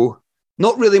 So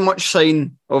not really much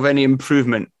sign of any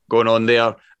improvement going on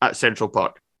there at Central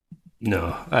Park.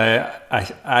 No,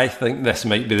 I think this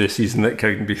might be the season that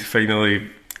Cowdenbeath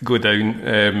finally go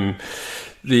down.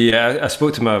 I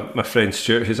spoke to my friend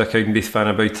Stuart, who's a Cowdenbeath fan,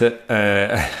 about it.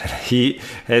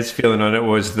 His feeling on it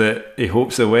was that he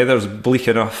hopes the weather's bleak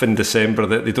enough in December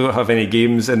that they don't have any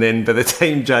games, and then by the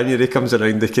time January comes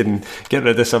around, they can get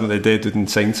rid of some of the deadwood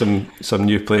and sign some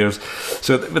new players.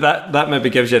 So that maybe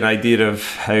gives you an idea of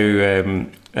how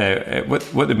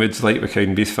what the mood's like with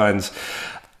Cowdenbeath fans.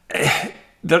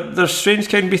 They're strange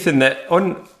Cowdenbeath in that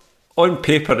on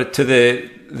paper, to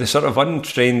the sort of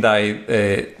untrained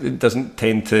eye, doesn't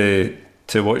tend to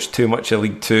watch too much of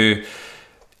League Two.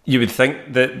 You would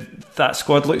think that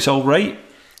squad looks all right.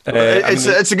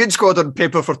 It's a good squad on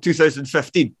paper for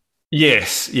 2015.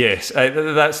 Yes,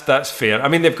 that's fair. I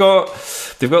mean, they've got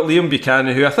Liam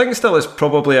Buchanan, who I think still is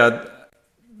probably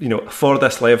for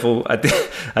this level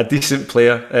a decent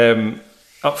player.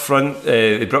 Up front,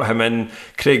 they brought him in.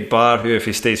 Craig Barr, who, if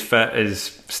he stays fit,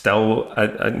 is still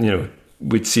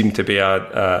would seem to be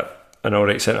an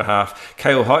alright centre half.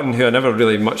 Kyle Hutton, who I never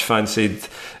really much fancied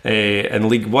in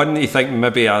League One. You think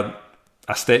maybe a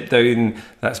step down,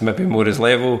 that's maybe more his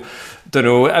level. Don't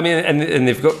know. I mean, and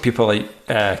they've got people like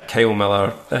Kyle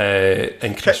Miller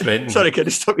and Chris Renton. Sorry, can I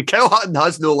stop you? Kyle Hutton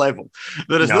has no level.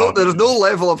 There is no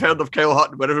level I've heard of Kyle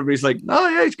Hutton where everybody's like, oh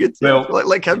yeah, he's good. Well,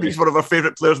 like him, he's one of our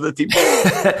favourite players in the team.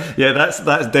 Yeah, that's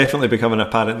definitely becoming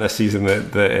apparent this season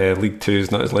that League Two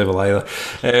is not his level either.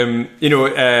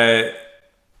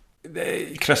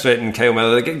 Chris Renton, Kyle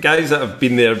Miller, the guys that have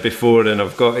been there before and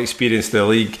have got experience in the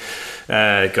league.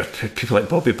 got people like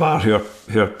Bobby Barr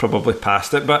who are probably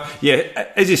past it. But yeah,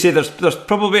 as you say, there's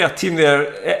probably a team there.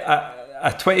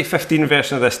 A 2015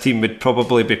 version of this team would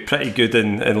probably be pretty good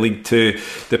in League Two.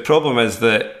 The problem is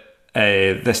that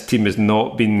this team has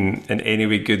not been in any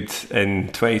way good in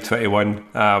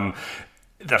 2021.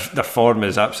 Their form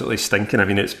is absolutely stinking. I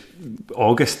mean, it's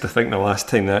August, I think, the last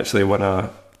time they actually won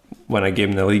a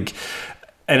game in the league.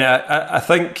 And I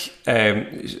think,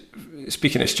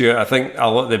 speaking of Stuart, I think a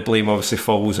lot of the blame obviously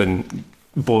falls on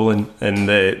Boland and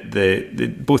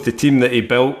both the team that he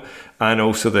built and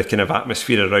also the kind of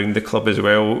atmosphere around the club as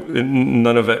well.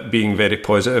 None of it being very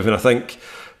positive. And I think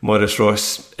Maurice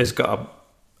Ross has got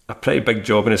a pretty big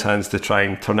job in his hands to try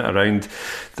and turn it around.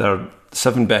 They're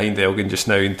 7 behind Elgin just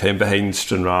now and 10 behind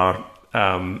Stranraer.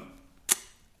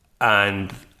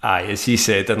 And as he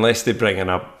said, unless they bring in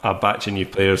a batch of new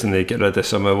players and they get rid of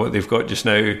some of what they've got just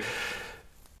now,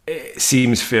 it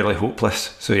seems fairly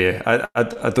hopeless. So yeah,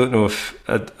 I don't know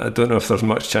if there's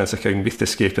much chance of Cowdenbeath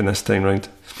escaping this time round.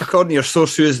 According to your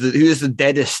source, who is the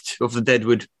deadest of the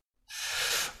deadwood?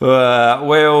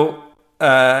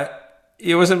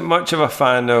 He wasn't much of a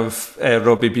fan of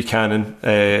Robbie Buchanan.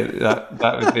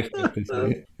 That would be fair to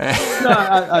say. No,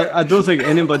 I don't think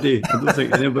anybody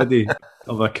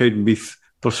of a Cowdenbeath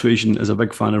persuasion is a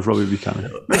big fan of Robbie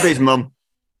Buchanan. Maybe his mum.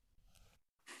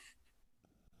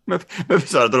 Maybe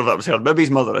sorry, I don't know if that was heard. Maybe his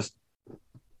mother is.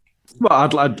 Well,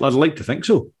 I'd like to think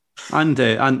so, and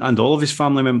all of his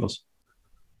family members.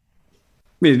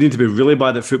 I mean, he'd need to be really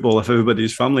bad at football if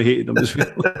everybody's family hated him as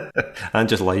well, and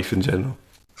just life in general.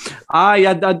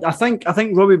 I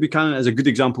think Robbie Buchanan is a good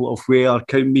example of where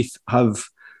Cowdenbeath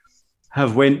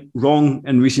have went wrong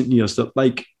in recent years. That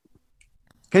like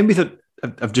Cowdenbeath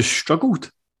have just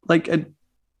struggled like in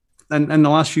the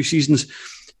last few seasons,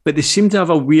 but they seem to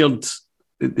have a weird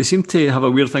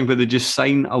thing where they just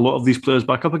sign a lot of these players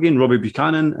back up again. Robbie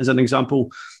Buchanan as an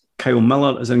example, Kyle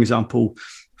Miller as an example,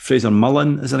 Fraser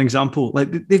Mullen as an example.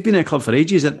 Like they've been at a club for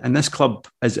ages, and this club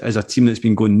is a team that's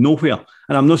been going nowhere.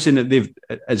 And I'm not saying that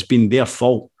it's been their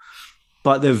fault,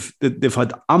 but they've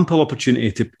had ample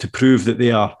opportunity to prove that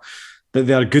they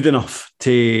are good enough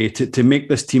to make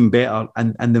this team better,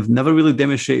 and they've never really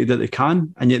demonstrated that they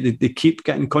can, and yet they keep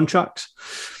getting contracts.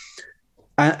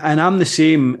 And I'm the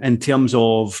same in terms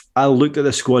of, I looked at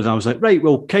the squad and I was like, right,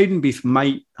 well, Cowdenbeath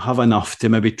might have enough to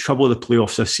maybe trouble the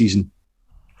playoffs this season.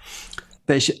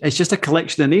 But it's just a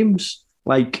collection of names.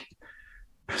 Like,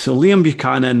 so Liam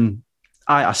Buchanan,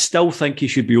 I still think he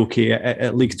should be okay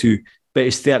at League Two, but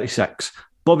he's 36.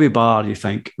 Bobby Barr, you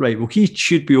think, right, well, he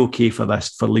should be okay for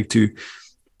League Two,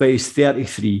 but he's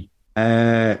 33.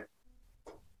 Craig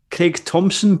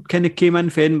Thompson kind of came in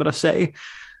for Edinburgh City.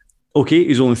 Okay,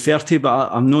 he's only 30,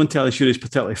 but I'm not entirely sure he's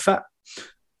particularly fit.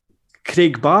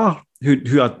 Craig Barr,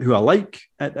 who I like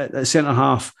at centre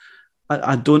half,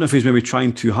 I don't know if he's maybe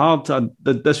trying too hard.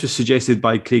 This was suggested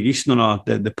by Craig Easton on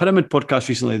the Pyramid podcast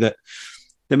recently that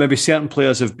maybe certain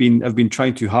players have been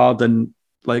trying too hard, and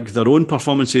like their own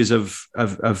performances have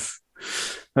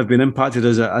been impacted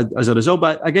as a result.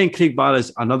 But again, Craig Barr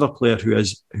is another player who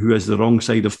is the wrong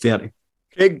side of 30.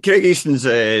 Craig Easton's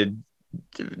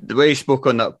the way he spoke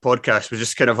on that podcast was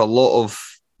just kind of a lot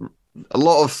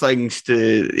of things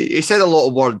to. He said a lot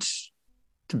of words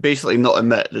to basically not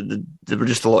admit that they were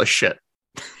just a lot of shit.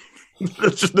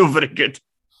 That's just not very good.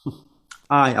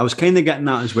 I was kind of getting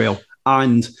that as well.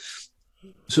 And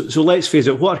so let's face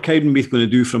it, what are Cowdenbeath going to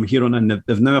do from here on in?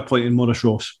 They've now appointed Maurice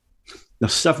Ross. They're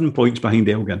 7 points behind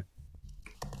Elgin.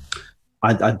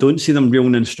 I don't see them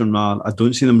reeling in Stranraer. I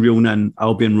don't see them reeling in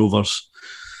Albion Rovers.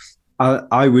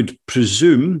 I would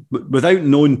presume, without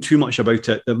knowing too much about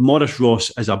it, that Maurice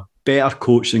Ross is a better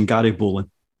coach than Gary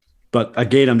Boland. But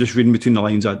again, I'm just reading between the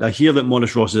lines. I hear that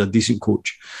Maurice Ross is a decent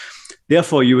coach.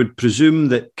 Therefore, you would presume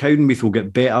that Cowdenbeath will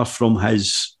get better from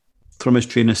his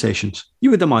training sessions.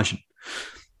 You would imagine.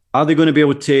 Are they going to be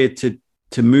able to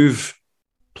move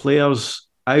players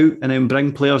out and then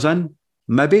bring players in?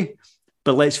 Maybe.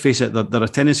 But let's face it, there are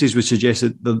tendencies which suggest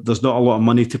that there's not a lot of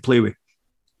money to play with.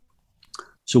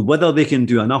 So whether they can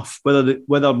do enough,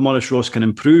 whether Maurice Ross can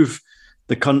improve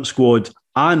the current squad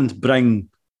and bring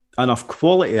enough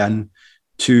quality in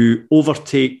to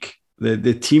overtake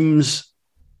the teams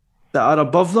that are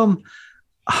above them,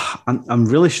 I'm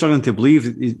really struggling to believe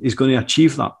he's going to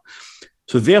achieve that.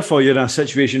 So therefore, you're in a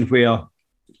situation where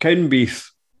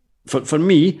Cowdenbeath, for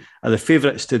me, are the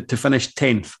favourites to finish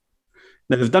 10th.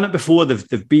 Now, they've done it before.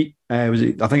 They've beat, I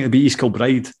think they beat East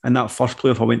Kilbride in that first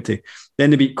playoff I went to. Then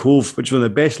they beat Cove, which was one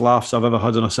of the best laughs I've ever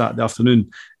had on a Saturday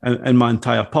afternoon in my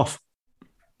entire puff.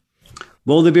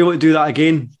 Will they be able to do that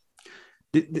again?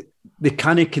 They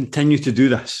can't continue to do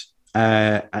this.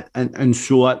 and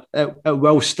so it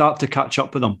will start to catch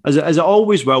up with them, as it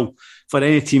always will for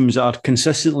any teams that are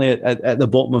consistently at the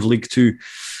bottom of League Two.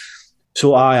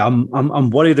 So I'm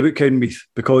worried about Cowdenbeath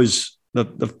because they're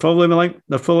probably like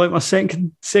my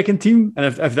second team, and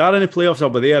if they're in the playoffs, I'll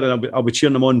be there and I'll be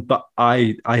cheering them on. But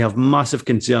I have massive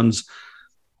concerns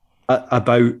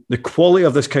about the quality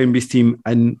of this Cowdenbeath team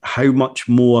and how much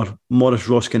more Maurice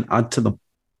Ross can add to them.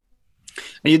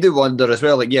 And you do wonder as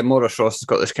well, like, Maurice Ross has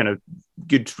got this kind of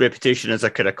good reputation as a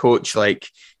kind of coach, like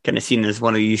kind of seen as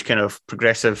one of these kind of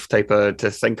progressive type of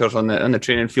thinkers on the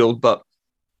training field. But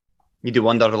you do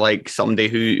wonder, like, somebody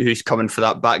who's coming for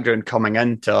that background coming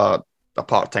into a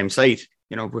part-time side,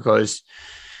 because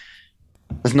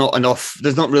there's not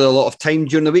really a lot of time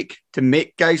during the week to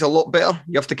make guys a lot better.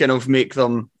 You have to kind of make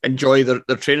them enjoy their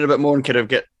training a bit more and kind of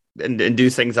get and do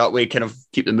things that way, kind of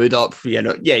keep the mood up. You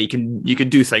can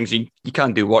do things, you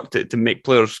can do work to make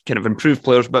players kind of improve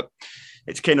players, but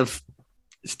it's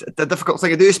a difficult thing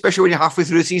to do, especially when you're halfway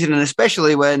through the season, and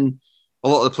especially when a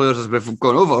lot of the players, as we've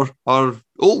gone over, are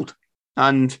old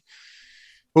and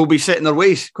will be set in their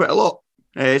ways quite a lot,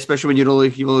 especially when you've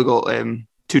only got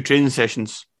 2 training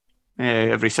sessions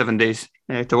every 7 days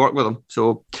to work with them.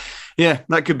 So yeah,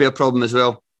 that could be a problem as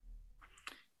well.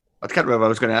 I can't remember if I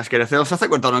was going to ask anything else. I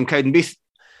think we're done on Cowdenbeath.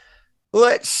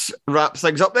 Let's wrap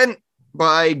things up then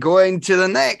by going to the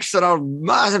next on our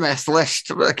massive list.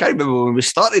 I can't remember when we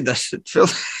started this. It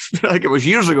feels like it was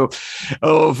years ago,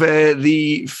 of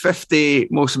the 50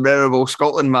 most memorable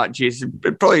Scotland matches.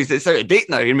 It's out of date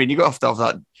now. I mean, you have to have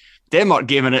that Denmark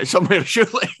game in it somewhere,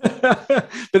 surely. But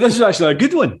this is actually a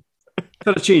good one.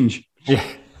 For a change. Yeah.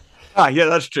 Yeah,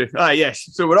 that's true. Yes.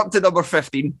 So we're up to number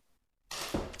 15.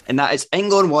 And that is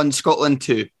England 1, Scotland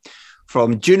 2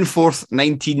 from June 4th,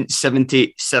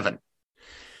 1977.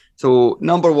 So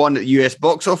number 1 at the US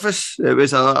box office. It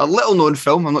was a little-known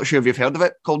film, I'm not sure if you've heard of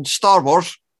it, called Star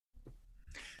Wars.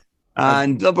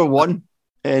 And number 1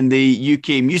 in the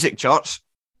UK music charts,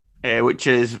 which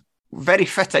is very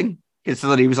fitting,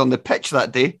 considering he was on the pitch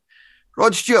that day,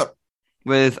 Rod Stewart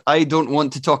with I Don't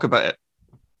Want to Talk About It.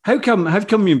 How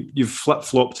come you've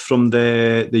flip-flopped from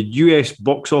the US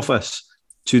box office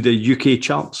to the UK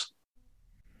charts?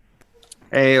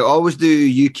 I always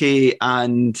do UK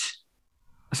and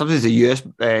sometimes the US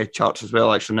charts as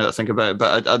well, actually, now that I think about it.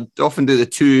 But I often do the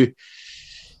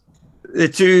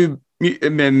two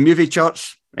movie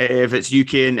charts if it's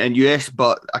UK and US,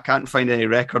 but I can't find any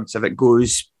records if it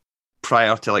goes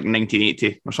prior to like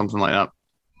 1980 or something like that.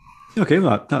 Okay,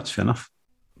 well, that's fair enough.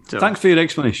 So, thanks for your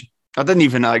explanation. I didn't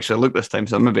even actually look this time,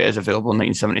 so maybe it is available in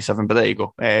 1977, but there you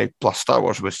go. Plus Star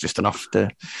Wars was just enough to...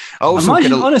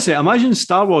 Imagine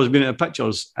Star Wars being at the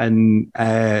pictures in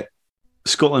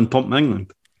Scotland pumping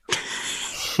England.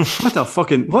 What a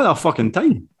fucking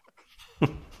time.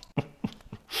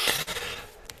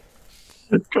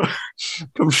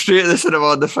 Come straight to the cinema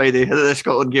on the Friday, and the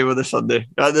Scotland game on the Sunday,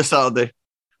 the Saturday.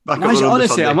 Imagine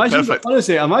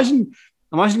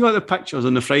going to the pictures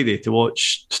on the Friday to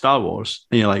watch Star Wars,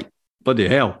 and you're like, bloody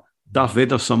hell, Darth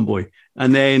Vader's some boy.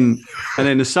 And then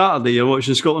the Saturday you're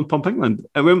watching Scotland pump England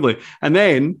at Wembley, and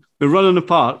then we run in the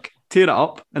park, tear it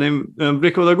up, and then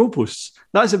break all their goalposts.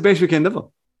 That's the best weekend ever.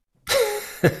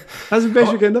 That's the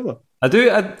best weekend ever. I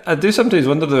do sometimes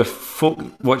wonder if folk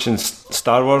watching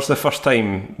Star Wars the first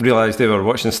time realised they were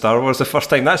watching Star Wars the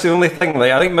first time. That's the only thing.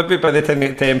 Like, I think maybe by the time they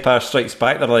get to Empire Strikes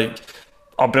Back, they're like,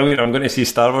 oh, brilliant, I'm going to see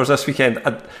Star Wars this weekend.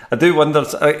 I do wonder,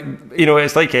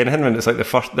 it's like anything when it's like the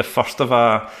first of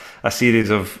a series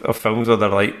of films where they're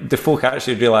like, do folk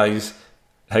actually realise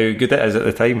how good it is at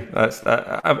the time?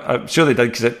 I'm sure they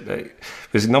did, because it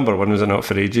was number 1, was it not,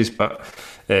 for ages, but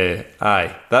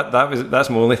that's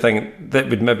my only thing that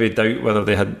would maybe doubt whether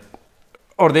they had,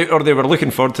 or they were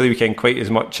looking forward to the weekend quite as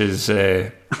much as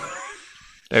it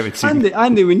would seem.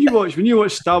 Andy, when you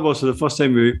watch Star Wars for the first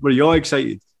time, were you all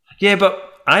excited? Yeah, but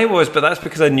I was, but that's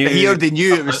because I knew. He already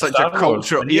knew it was such a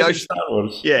cultural. He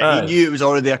knew it was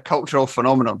already a cultural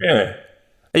phenomenon.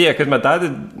 Yeah, because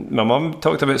my mum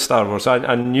talked about Star Wars. So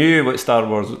I knew what Star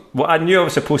Wars. Well, I knew I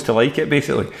was supposed to like it,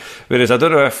 basically. Whereas I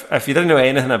don't know if you didn't know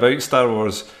anything about Star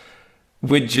Wars,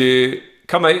 would you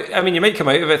come out? I mean, you might come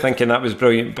out of it thinking that was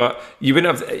brilliant, but you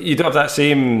don't have that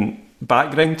same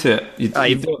background to it. You don't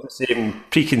have the same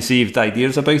preconceived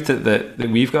ideas about it that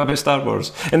we've got about Star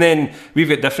Wars, and then we've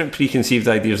got different preconceived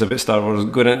ideas about Star Wars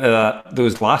going into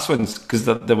those last ones, because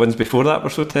the ones before that were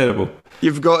so terrible.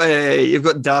 You've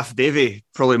got Daft Davy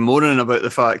probably moaning about the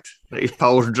fact that his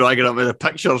pals dragging up with the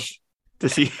pictures to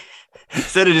see,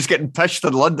 instead of just getting pished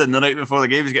in London the night before the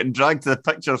game, he's getting dragged to the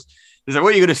pictures He's like,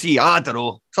 what are you going to see? I don't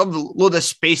know. Some load of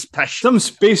space pish. Some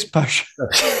space pish.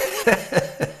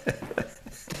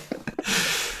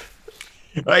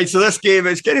 Right, so this game,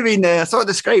 it's kind of been, I sort of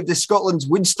described as Scotland's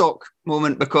Woodstock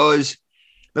moment because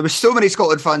there was so many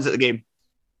Scotland fans at the game.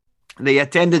 The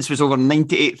attendance was over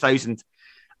 98,000,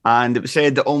 and it was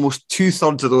said that almost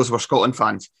 2/3 of those were Scotland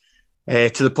fans,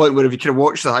 to the point where if you could have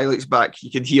watched the highlights back,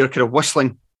 you could hear kind of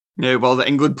whistling while the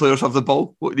England players have the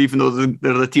ball, even though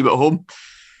they're the team at home.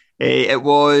 It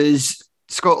was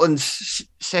Scotland's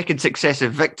second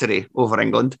successive victory over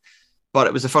England, but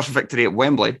it was the first victory at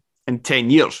Wembley in 10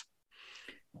 years.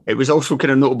 It was also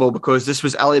kind of notable because this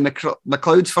was Ali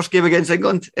McLeod's first game against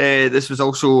England. This was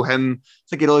also him. I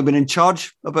think he'd only been in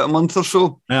charge about a month or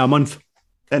so. Yeah, a month.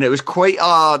 And it was quite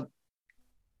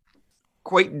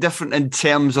different in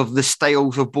terms of the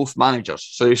styles of both managers.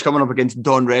 So he was coming up against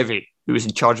Don Revie, who was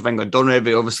in charge of England. Don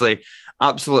Revie, obviously,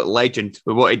 absolute legend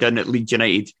with what he done at Leeds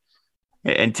United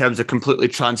in terms of completely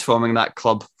transforming that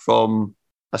club from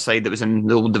a side that was in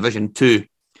the old Division 2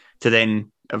 to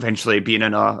then eventually being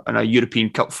in a European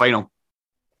Cup final,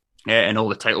 and all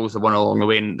the titles they won along the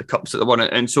way and the cups that they won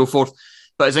and so forth.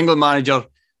 But as England manager,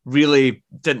 really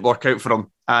didn't work out for him.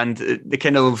 And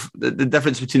the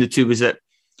difference between the two was that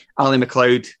Ali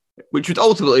McLeod, which would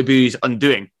ultimately be his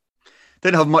undoing,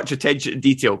 didn't have much attention to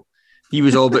detail. He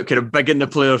was all about kind of bigging the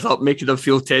players up, making them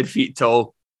feel 10 feet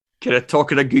tall, kind of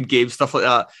talking a good game, stuff like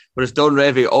that. Whereas Don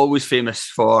Revie, always famous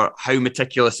for how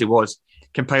meticulous he was,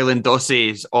 compiling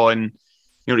dossiers on,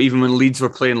 even when Leeds were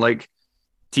playing like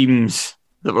teams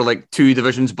that were like 2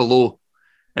 divisions below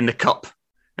in the cup.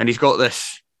 And he's compiled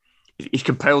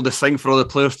this thing for all the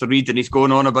players to read, and he's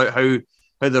going on about how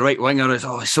the right winger is,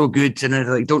 it's so good,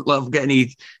 and don't let him get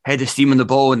any head of steam on the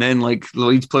ball. And then like the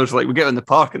Leeds players are like, we get in the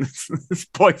park and this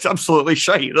boy's absolutely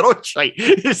shite. They're all shite.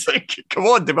 It's like, come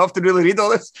on, do we have to really read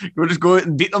all this? We'll just go out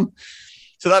and beat them.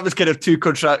 So that was kind of 2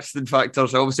 contrasting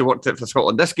factors. I obviously worked it for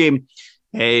Scotland this game.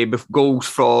 With goals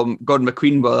from Gordon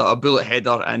McQueen with a bullet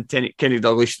header, and Kenny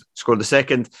Douglas scored the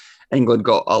second. England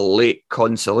got a late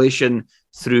consolation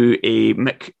through a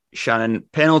Mick Shannon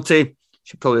penalty.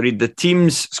 Should probably read the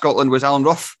teams. Scotland was Alan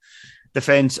Rough,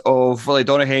 defence of Willie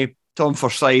Donaghy, Tom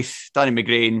Forsyth, Danny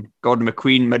McGrain, Gordon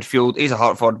McQueen, midfield, Asa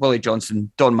Hartford, Willie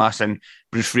Johnson, Don Masson,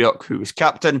 Bruce Rioch, who was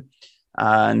captain,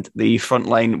 and the front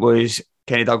line was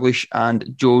Kenny Dalglish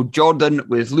and Joe Jordan,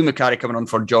 with Lou McCarry coming on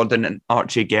for Jordan and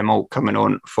Archie Gemmell coming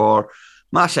on for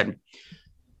Masson.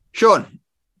 Sean,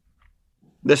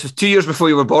 this was 2 years before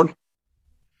you were born.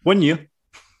 1 year.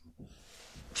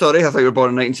 Sorry, I thought you were born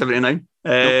in 1979.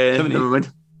 Nope, never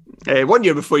mind. 1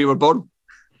 year before you were born.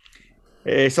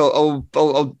 So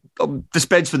I'll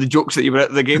dispense with the jokes that you were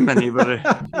at the game and you were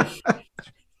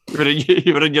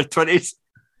in your 20s.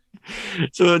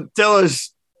 So tell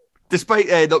us,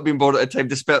 despite not being born at the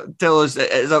time, tell us,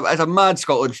 as a mad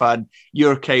Scotland fan,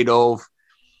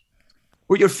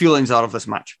 what your feelings are of this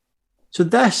match. So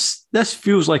this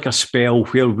feels like a spell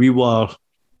where we were,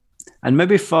 and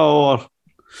maybe for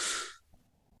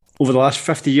over the last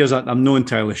 50 years, I'm not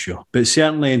entirely sure, but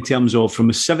certainly in terms of from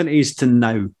the 70s to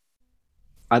now,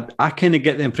 I kind of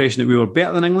get the impression that we were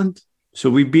better than England. So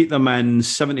we beat them in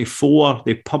 74,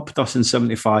 they pumped us in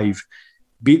 75,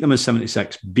 beat them in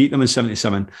 76, beat them in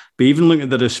 77. But even looking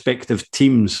at the respective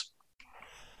teams,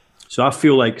 so I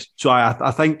feel like,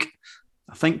 I think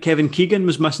Kevin Keegan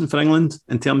was missing for England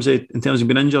in terms of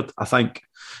being injured. I think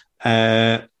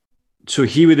so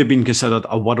he would have been considered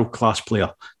a world-class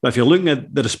player. But if you're looking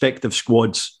at the respective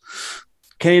squads,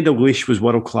 Kenny Dalglish was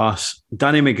world-class.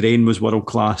 Danny McGrain was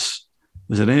world-class.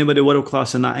 Was there anybody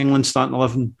world-class in that England starting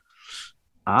 11?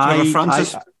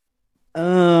 Francis?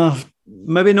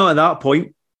 Maybe not at that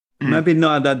point. Maybe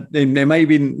not at that. It might have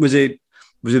been, was it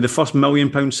the first £1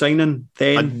 million signing?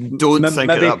 Then I don't think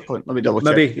maybe, at that point. Let me double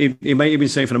check. Maybe he might have been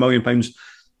signed for £1 million.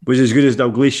 Was as good as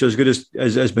Dalglish, as good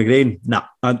as McGrain? Nah,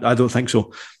 I don't think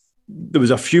so. There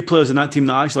was a few players in that team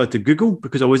that I actually had to Google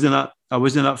because I wasn't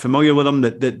that familiar with them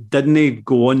that didn't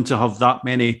go on to have that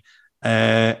many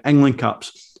England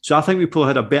caps. So I think we probably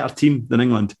had a better team than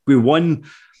England. We won,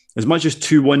 as much as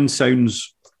 2-1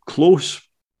 sounds close,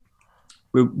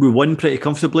 we won pretty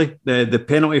comfortably. The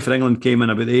penalty for England came in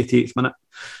about the 88th minute.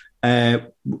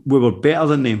 We were better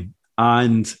than them,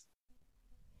 and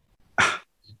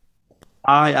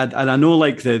I know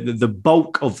like the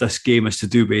bulk of this game is to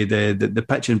do with the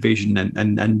pitch invasion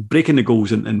and breaking the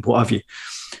goals and what have you.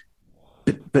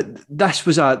 But this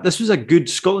was a good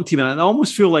Scotland team, and I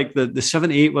almost feel like the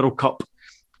 78 World Cup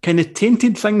kind of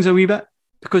tainted things a wee bit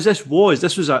because this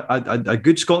was a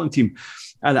good Scotland team.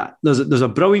 And there's a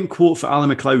brilliant quote for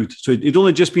Ali McLeod. So he'd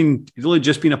only just been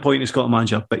appointed Scotland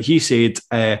manager, but he said,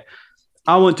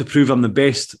 I want to prove I'm the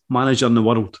best manager in the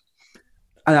world.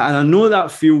 And I know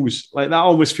that feels like, that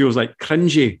always feels like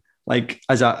cringy. Like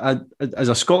as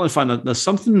a Scotland fan, there's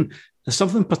something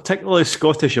particularly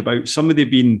Scottish about somebody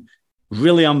being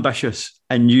really ambitious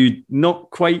and you not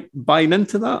quite buying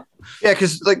into that. Yeah,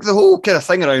 because like the whole kind of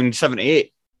thing around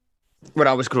 78, when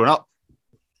I was growing up,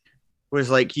 was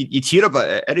like you'd hear about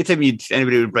it every time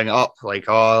anybody would bring it up, like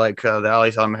the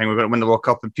Allies thing, we're going to win the World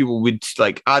Cup, and people would,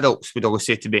 like adults would always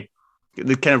say to me,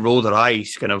 they kind of roll their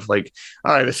eyes, kind of like,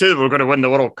 they said we're going to win the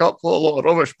World Cup, a lot of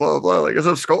rubbish, blah blah, like as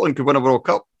if Scotland could win a World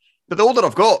Cup. But the older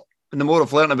I've got, and the more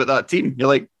I've learned about that team, you're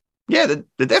like, yeah,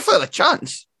 they definitely had a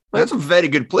chance. Like, that's some very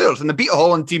good players, and they beat a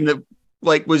Holland team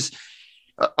that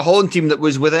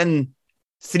was within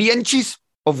 3 inches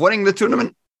of winning the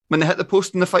tournament when they hit the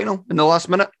post in the final in the last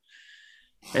minute.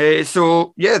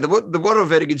 So yeah, they were a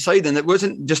very good side, and it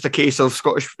wasn't just a case of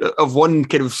one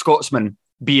kind of Scotsman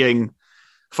being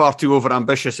far too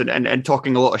overambitious and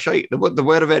talking a lot of shite. They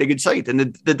were a very good side, and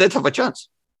they did have a chance.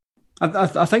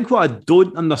 I think what I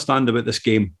don't understand about this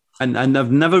game, and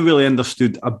I've never really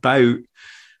understood about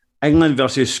England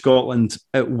versus Scotland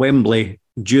at Wembley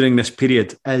during this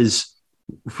period, is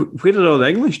where are all the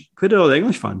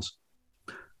English fans?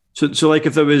 So like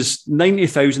if there was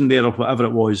 90,000 there or whatever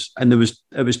it was, and it was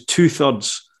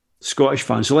 2/3 Scottish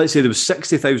fans. So let's say there was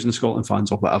 60,000 Scotland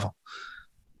fans or whatever.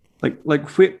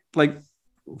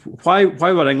 Why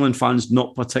were England fans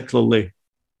not particularly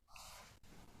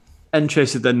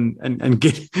interested in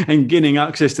gaining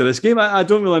access to this game? I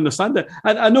don't really understand it.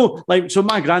 I know, like, so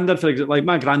my granddad, for example, like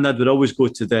my granddad would always go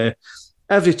to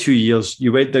every 2 years,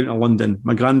 you went down to London,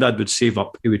 my granddad would save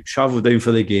up. He would travel down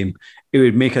for the game. He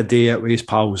would make a day out with his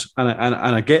pals. And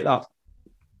I get that.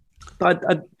 But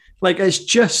it's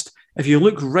just, if you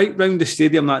look right round the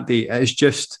stadium that day, it is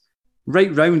just,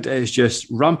 right round, it is just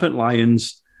rampant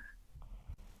Lions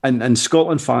and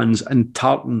Scotland fans and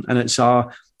tartan. And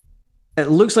it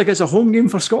looks like it's a home game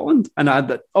for Scotland. And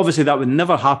obviously that would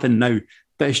never happen now.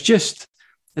 But it's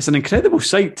an incredible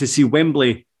sight to see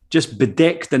Wembley just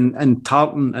bedecked in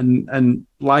tartan and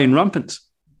lying rampant.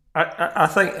 I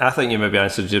think you maybe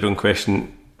answered your own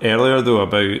question earlier though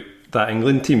about that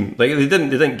England team. Like they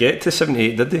didn't get to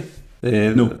 78, did they?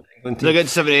 No, the England team. They got to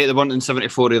 78. They weren't in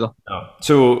 74 either. No.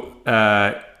 So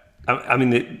I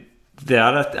mean they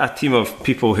are a team of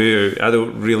people who I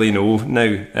don't really know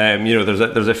now.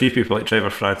 There's a few people like Trevor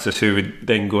Francis who would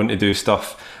then go on to do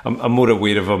stuff. I'm more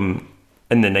aware of them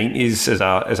in the 90s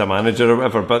as a manager or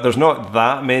whatever, but there's not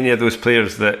that many of those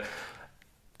players that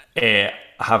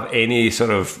have any sort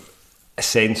of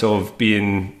sense of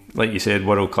being, like you said,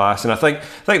 world class. And I think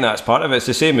that's part of it. It's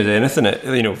the same as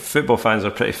anything. Football fans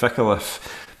are pretty fickle.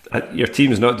 If your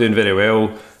team's not doing very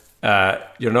well,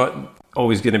 you're not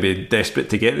always going to be desperate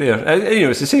to get there.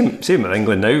 It's the same with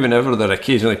England now. Whenever they're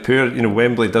occasionally poor,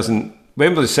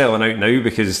 Wembley's selling out now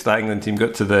because that England team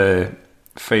got to the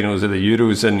finals of the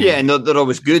Euros, and they're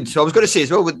always good. So I was going to say as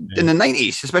well, in the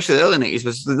 90s, especially the early 90s,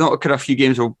 was there not a few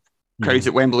games where crowds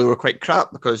at Wembley were quite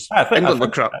crap because England were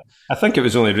crap? I think it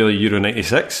was only really Euro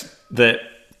 96 that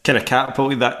kind of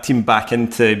catapulted that team back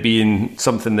into being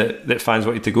something that fans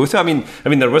wanted to go to. I mean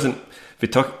there wasn't, if you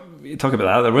talk about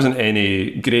that, there wasn't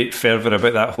any great fervour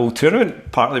about that whole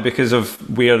tournament, partly because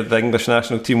of where the English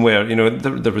national team were.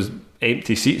 There was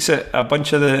empty seats at a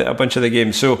bunch of the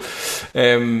games. So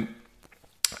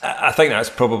I think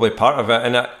that's probably part of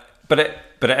it, but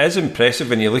it is impressive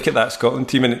when you look at that Scotland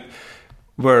team, and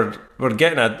we're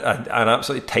getting an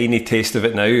absolutely tiny taste of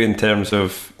it now in terms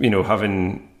of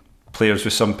having players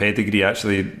with some pedigree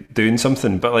actually doing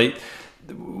something. But like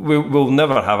we'll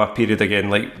never have a period again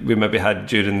like we maybe had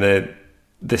during the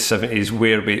 70s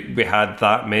where we had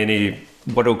that many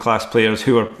world class players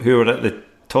who were at the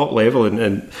top level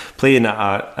and playing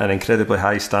at an incredibly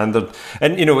high standard.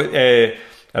 And I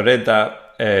read that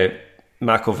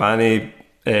McIlvanney,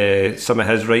 some of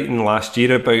his writing last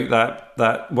year about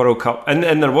that World Cup,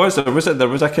 and there was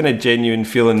a kind of genuine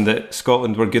feeling that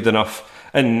Scotland were good enough,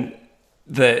 and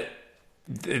that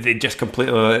they just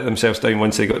completely let themselves down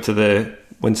once they got to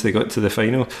the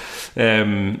final.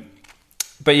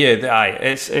 But yeah,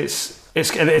 it's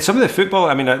some of the football.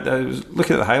 I mean, I was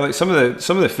looking at the highlights. Some of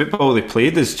the football they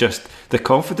played is just the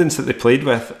confidence that they played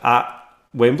with at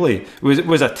Wembley. It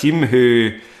was a team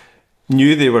who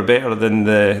knew they were better than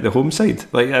the home side.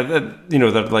 Like they're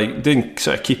like doing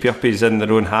sort of keepy uppies in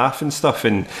their own half and stuff,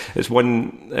 and it's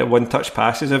one touch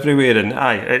passes everywhere, and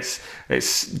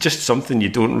it's just something you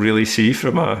don't really see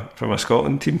from a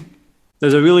Scotland team.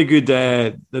 There's a really good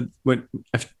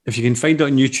if you can find it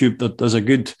on YouTube, there's a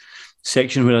good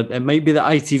section where it might be the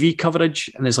ITV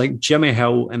coverage, and it's like Jimmy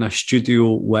Hill in a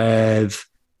studio with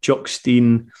Chuck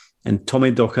Steen and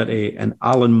Tommy Docherty and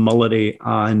Alan Mullery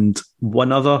and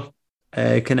one other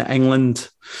kind of England.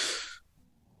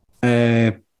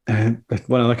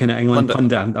 One other kind of England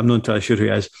pundit. I'm not entirely sure who he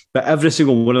is, but every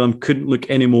single one of them couldn't look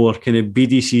any more kind of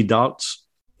BDC darts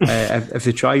if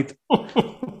they tried.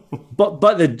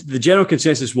 But the general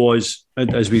consensus was,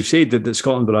 as we've said, that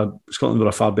Scotland were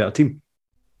a far better team.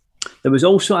 There was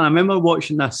also, and I remember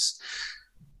watching this.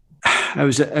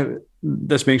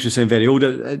 This makes me sound very old.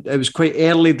 It was quite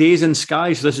early days in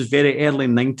Sky, so this is very early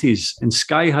 90s. And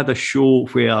Sky had a show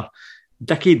where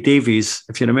Dickie Davies,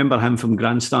 if you remember him from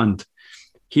Grandstand,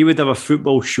 he would have a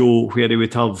football show where he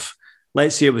would have,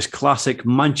 let's say it was classic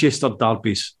Manchester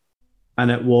derbies,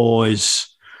 and it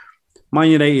was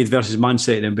Man United versus Man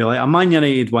City. And it'd be like a Man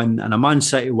United win and a Man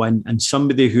City win, and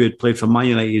somebody who had played for Man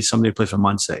United, somebody who played for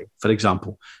Man City, for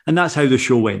example. And that's how the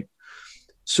show went.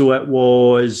 So it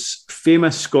was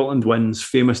famous Scotland wins,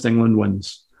 famous England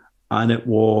wins. And it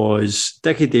was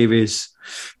Dickie Davies,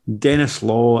 Dennis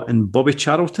Law and Bobby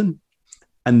Charlton.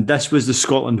 And this was the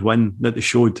Scotland win that they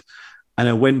showed. And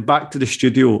I went back to the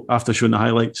studio after showing the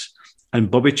highlights,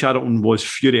 and Bobby Charlton was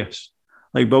furious.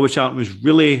 Like, Bobby Charlton was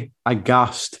really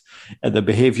aghast at the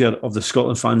behaviour of the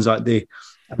Scotland fans that day.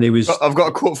 And he was. I've got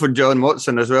a quote from John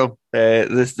Watson as well.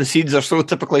 The seeds are so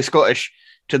typically Scottish.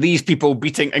 To these people,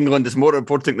 beating England is more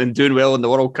important than doing well in the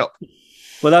World Cup.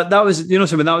 Well, that was,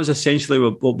 that was essentially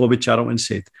what Bobby Charlton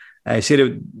said.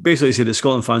 Basically said that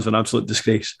Scotland fans were an absolute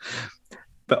disgrace.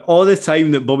 But all the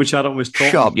time that Bobby Charlton was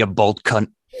talking... Shut up, you bald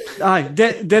cunt. Aye,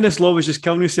 Dennis Law was just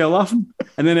killing himself laughing.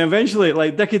 And then eventually,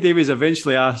 like, Dickie Davies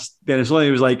eventually asked Dennis Law,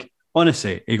 he was like,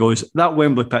 honestly, he goes, that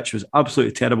Wembley pitch was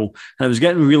absolutely terrible. And it was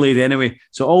getting relayed anyway.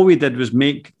 So all we did was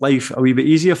make life a wee bit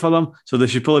easier for them. So they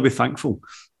should probably be thankful.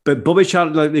 But Bobby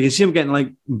Charlton, like, you can see him getting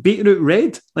like beetroot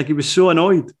red. Like, he was so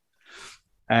annoyed.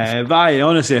 But aye,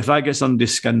 honestly, if that gets under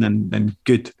his skin, then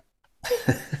good.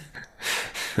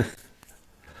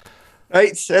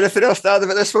 Right, anything else to add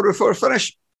about this one before we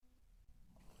finish?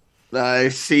 I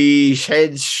see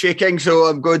heads shaking, so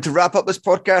I'm going to wrap up this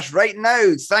podcast right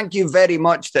now. Thank you very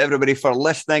much to everybody for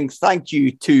listening. Thank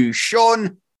you to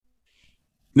Sean.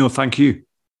 No, thank you.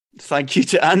 Thank you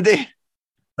to Andy.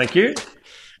 Thank you.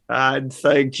 And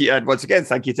thank you, and once again,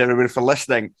 thank you to everybody for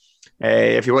listening.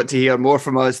 If you want to hear more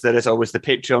from us, there is always the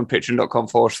Patreon,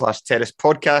 patreon.com/Terrace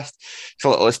Podcast.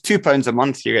 So little as £2 a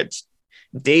month, you get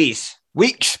days,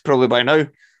 weeks, probably by now,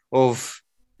 of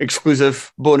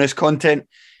exclusive bonus content.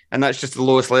 And that's just the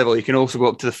lowest level. You can also go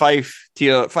up to the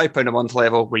 £5 a month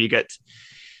level, where you get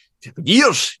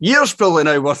years probably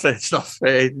now worth of stuff.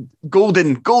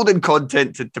 Golden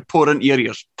content to pour into your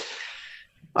ears.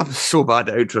 I'm so bad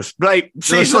at outros. Right,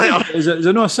 see you later. Is it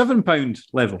not a £7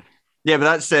 level? Yeah, but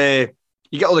that's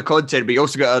you get all the content, but you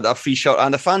also get a free shirt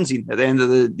and a fanzine at the end of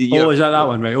the year. Oh, is that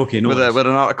one? Right, okay. No, with an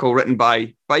article written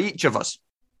by each of us.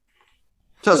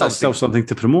 So that's still something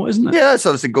to promote, isn't it? Yeah, that's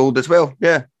obviously gold as well.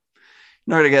 Yeah,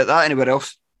 not going to get that anywhere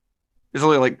else. There's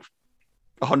only like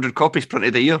 100 copies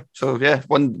printed a year. So yeah,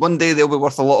 one day they'll be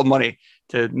worth a lot of money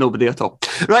to nobody at all.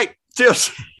 Right,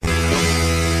 cheers.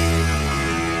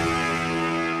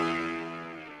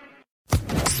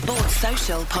 Sports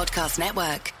Social Podcast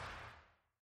Network.